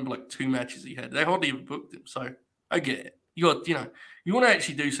 years, and I remember like 2 matches he had. They hardly even booked him, so I get it. You want to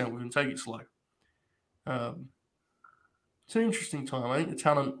actually do something with him, take it slow. It's an interesting time. I think the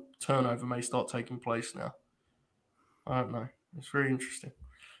talent turnover may start taking place now. I don't know. It's very interesting.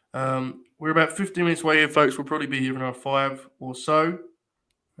 We're about 15 minutes away here, folks. We'll probably be here in another 5 or so.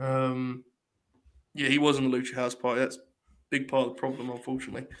 Yeah, he was in the Lucha House Party. That's a big part of the problem,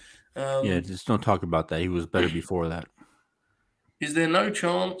 unfortunately. Just don't talk about that. He was better before that. Is there no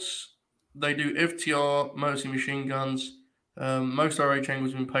chance they do FTR, Mercy Machine Guns? Most RH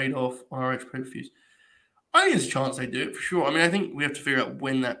angles have been paid off on RH pay-per-views. I think there's a chance they do it for sure. I mean, I think we have to figure out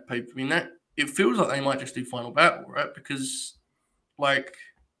when that pay-per-view. I mean, that it feels like they might just do Final Battle, right? Because, like,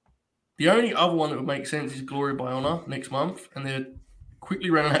 the only other one that would make sense is Glory by Honor next month, and they're quickly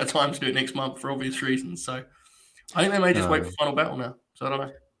running out of time to do it next month for obvious reasons. So, I think they may just wait for Final Battle now. So, I don't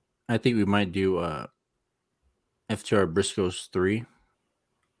know. I think we might do FTR Briscoes 3.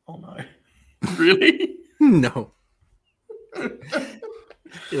 Oh, no. Really? No.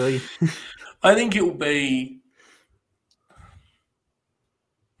 I think it will be.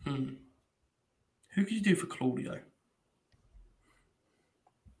 Who could you do for Claudio? I'm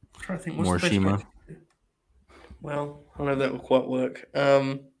trying to think. What's the best match? Well, I don't know if that will quite work.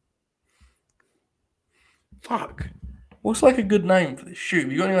 Fuck. What's like a good name for this? Shoot,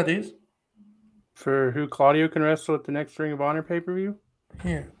 have you got any ideas? For who Claudio can wrestle at the next Ring of Honor pay-per-view?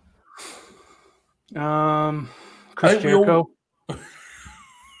 Yeah. Chris Jericho.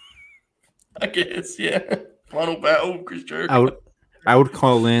 I guess, yeah. Final battle, Chris Jericho. I would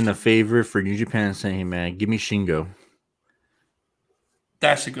call in a favor for New Japan and say, hey, man, give me Shingo.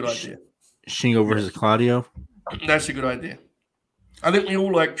 That's a good idea. Shingo versus Claudio. That's a good idea. I think we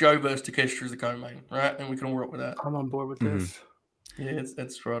all like Joe versus Takeshita as the co-main, right? And we can all rock with that. I'm on board with this. Yeah,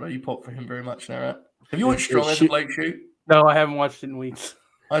 that's right. You pop for him very much now, right? Have you watched Strong as a Blake Shoot? No, I haven't watched it in weeks.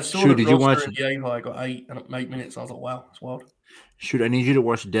 I saw that roster in the A-High got 8 minutes. I was like, wow, that's wild. Shoot, I need you to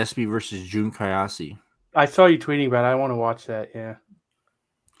watch Despy versus Jun Kayase. I saw you tweeting about it. I want to watch that. Yeah.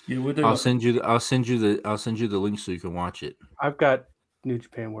 Yeah, we'll do. I'll send you the link so you can watch it. I've got New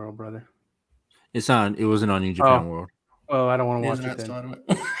Japan World, brother. It wasn't on New Japan World. Well, I don't want to watch it then.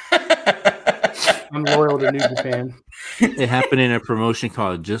 I'm loyal to New Japan. It happened in a promotion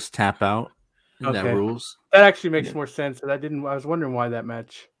called Just Tap Out. That rules. That actually makes more sense. I was wondering why that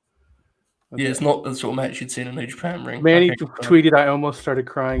match. Okay. Yeah, it's not the sort of match you'd see in a New Japan ring. Manny tweeted, I almost started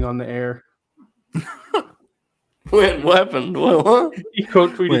crying on the air. What happened? What? He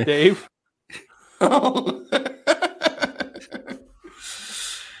quote tweeted Dave. Oh.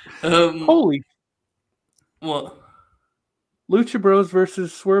 Holy. What? Lucha Bros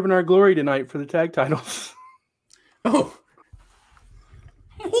versus Swerve in Our Glory tonight for the tag titles. Oh.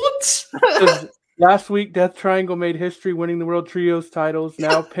 What? Last week, Death Triangle made history winning the World Trios titles.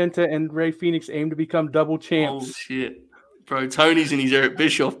 Now Penta and Rey Fenix aim to become double champs. Oh, shit. Bro, Tony's in his Eric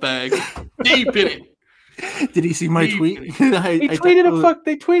Bischoff bag. Deep in it. Did he see my tweet? They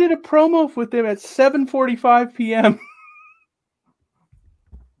tweeted a promo with them at 7:45 p.m.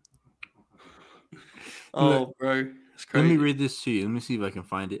 Oh, bro. It's crazy. Let me read this to you. Let me see if I can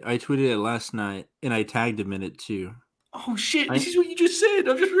find it. I tweeted it last night, and I tagged him in it, too. Oh, shit. This is what you just said.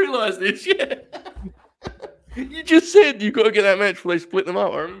 I've just realized this. Yeah. You just said you've got to get that match before they split them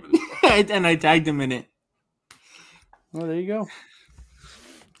up. I remember this. And I tagged him in it. Well, there you go.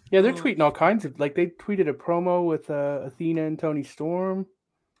 Yeah, they're tweeting all kinds of... Like, they tweeted a promo with Athena and Tony Storm.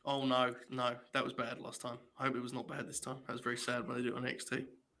 Oh, no. That was bad last time. I hope it was not bad this time. That was very sad when they do it on NXT.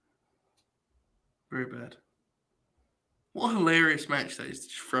 Very bad. What a hilarious match that is to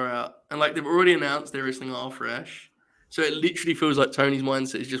just throw out. And, like, they've already announced they're wrestling after Ash. So it literally feels like Tony's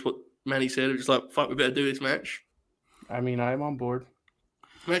mindset is just what Manny said. It's just like, fuck, we better do this match. I mean, I'm on board.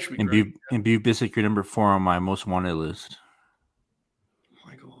 Match would be great. And Beef Bissick, you're number 4 on my most wanted list. Oh,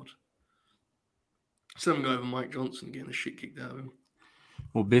 my God. Still haven't got over Mike Johnson getting the shit kicked out of him.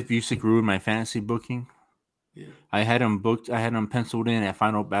 Well, Biff Busick ruined my fantasy booking. Yeah. I had him penciled in at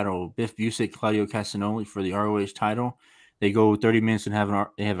Final Battle. Biff Busick, Claudio Castagnoli for the ROH title. They go 30 minutes and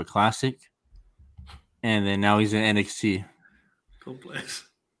have a classic. And then now he's in NXT. God bless.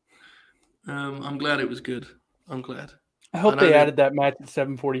 I'm glad it was good. I'm glad. I hope they added that match at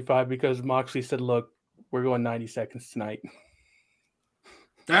 7:45 because Moxley said, look, we're going 90 seconds tonight.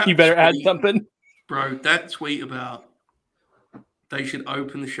 You better add something. Bro, that tweet about they should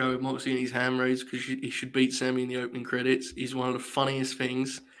open the show with Moxley in his hand raised because he should beat Sammy in the opening credits is one of the funniest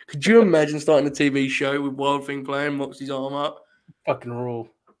things. Could you imagine starting a TV show with Wild Thing playing, Moxley's arm up? Fucking rule.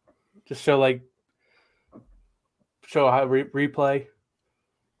 Just show how replay.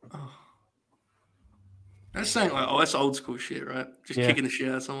 Oh. That's saying like, that's old school shit, right? Just kicking the shit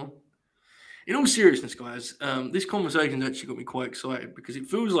out of someone. In all seriousness, guys, this conversation's actually got me quite excited because it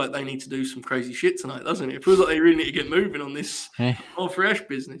feels like they need to do some crazy shit tonight, doesn't it? It feels like they really need to get moving on this Arthur Ashe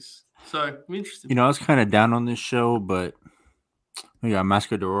business. So, I'm interested. I was kind of down on this show, but we got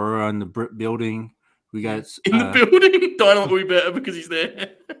Mascadora in the building. We got in the building. Dynamite will be better because he's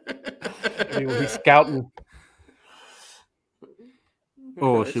there. He's scouting.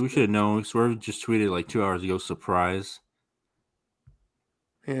 Oh, shit, we should have known. Swerve just tweeted like 2 hours ago, surprise.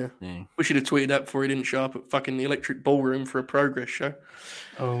 Yeah. We should have tweeted that before he didn't show up at fucking the Electric Ballroom for a Progress show.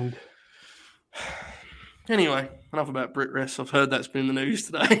 Owned. Anyway, enough about Brit Rest. I've heard that's been in the news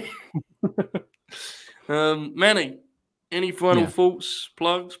today. Manny, any final thoughts,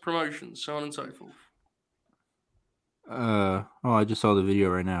 plugs, promotions, so on and so forth? I just saw the video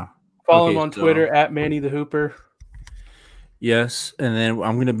right now. Follow him on Twitter at Manny the Hooper. Yes, and then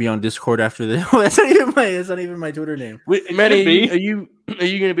I'm gonna be on Discord after this. That's not even my Twitter name. Manny, are you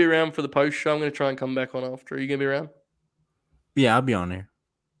gonna be around for the post show? I'm gonna try and come back on after. Are you gonna be around? Yeah, I'll be on there.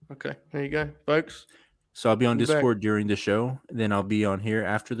 Okay, there you go, folks. So I'll be on Discord during the show, then I'll be on here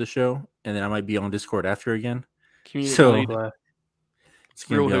after the show, and then I might be on Discord after again. It's gonna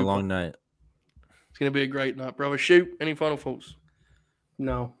be a long night. It's gonna be a great night, brother. Shoot, any final thoughts?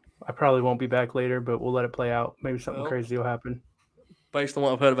 No. I probably won't be back later, but we'll let it play out. Maybe something crazy will happen. Based on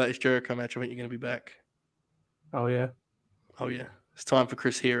what I've heard about this Jericho match, I think you're going to be back. Oh, yeah. Oh, yeah. It's time for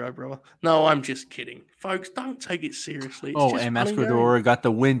Chris Hero, brother. No, I'm just kidding. Folks, don't take it seriously. It's just and fun and Mascador got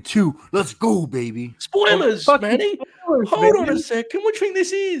the win too. Let's go, baby. Spoilers, Fucking Manny. spoilers, Hold on baby. a second. What do you think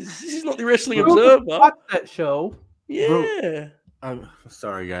this is? This is not the Wrestling Bro, Observer. watch that show. Yeah. I'm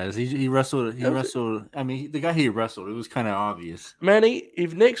sorry, guys. He wrestled. He wrestled. I mean, the guy he wrestled, it was kind of obvious. Manny,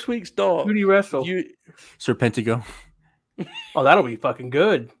 if next week's Dark... Who do you wrestle? Serpentico. Oh, that'll be fucking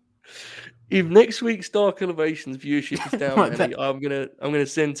good. If next week's Dark Elevations viewership is down, Manny, I'm gonna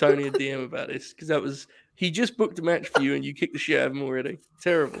send Tony a DM about this because he just booked a match for you and you kicked the shit out of him already.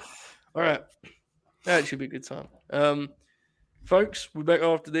 Terrible. All right, that should be a good time. Folks, we're back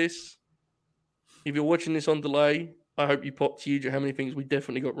after this. If you're watching this on delay, I hope you popped huge at how many things we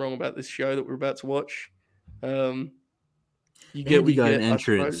definitely got wrong about this show that we're about to watch. You get We got an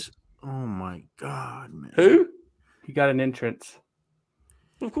entrance. Oh my god, man! Who? He got an entrance.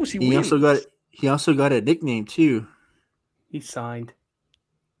 Of course he wins. He also got a nickname too. He signed.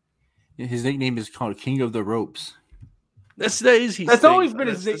 His nickname is called King of the Ropes. That is his That's thing. always been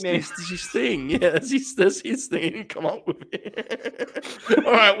his nickname. That's his thing. Yeah, that's his thing. He didn't come up with it.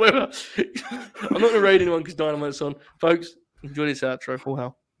 All right, well, I'm not going to rate anyone because Dynamite's on. Folks, enjoy this outro. Full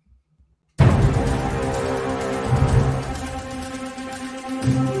hell.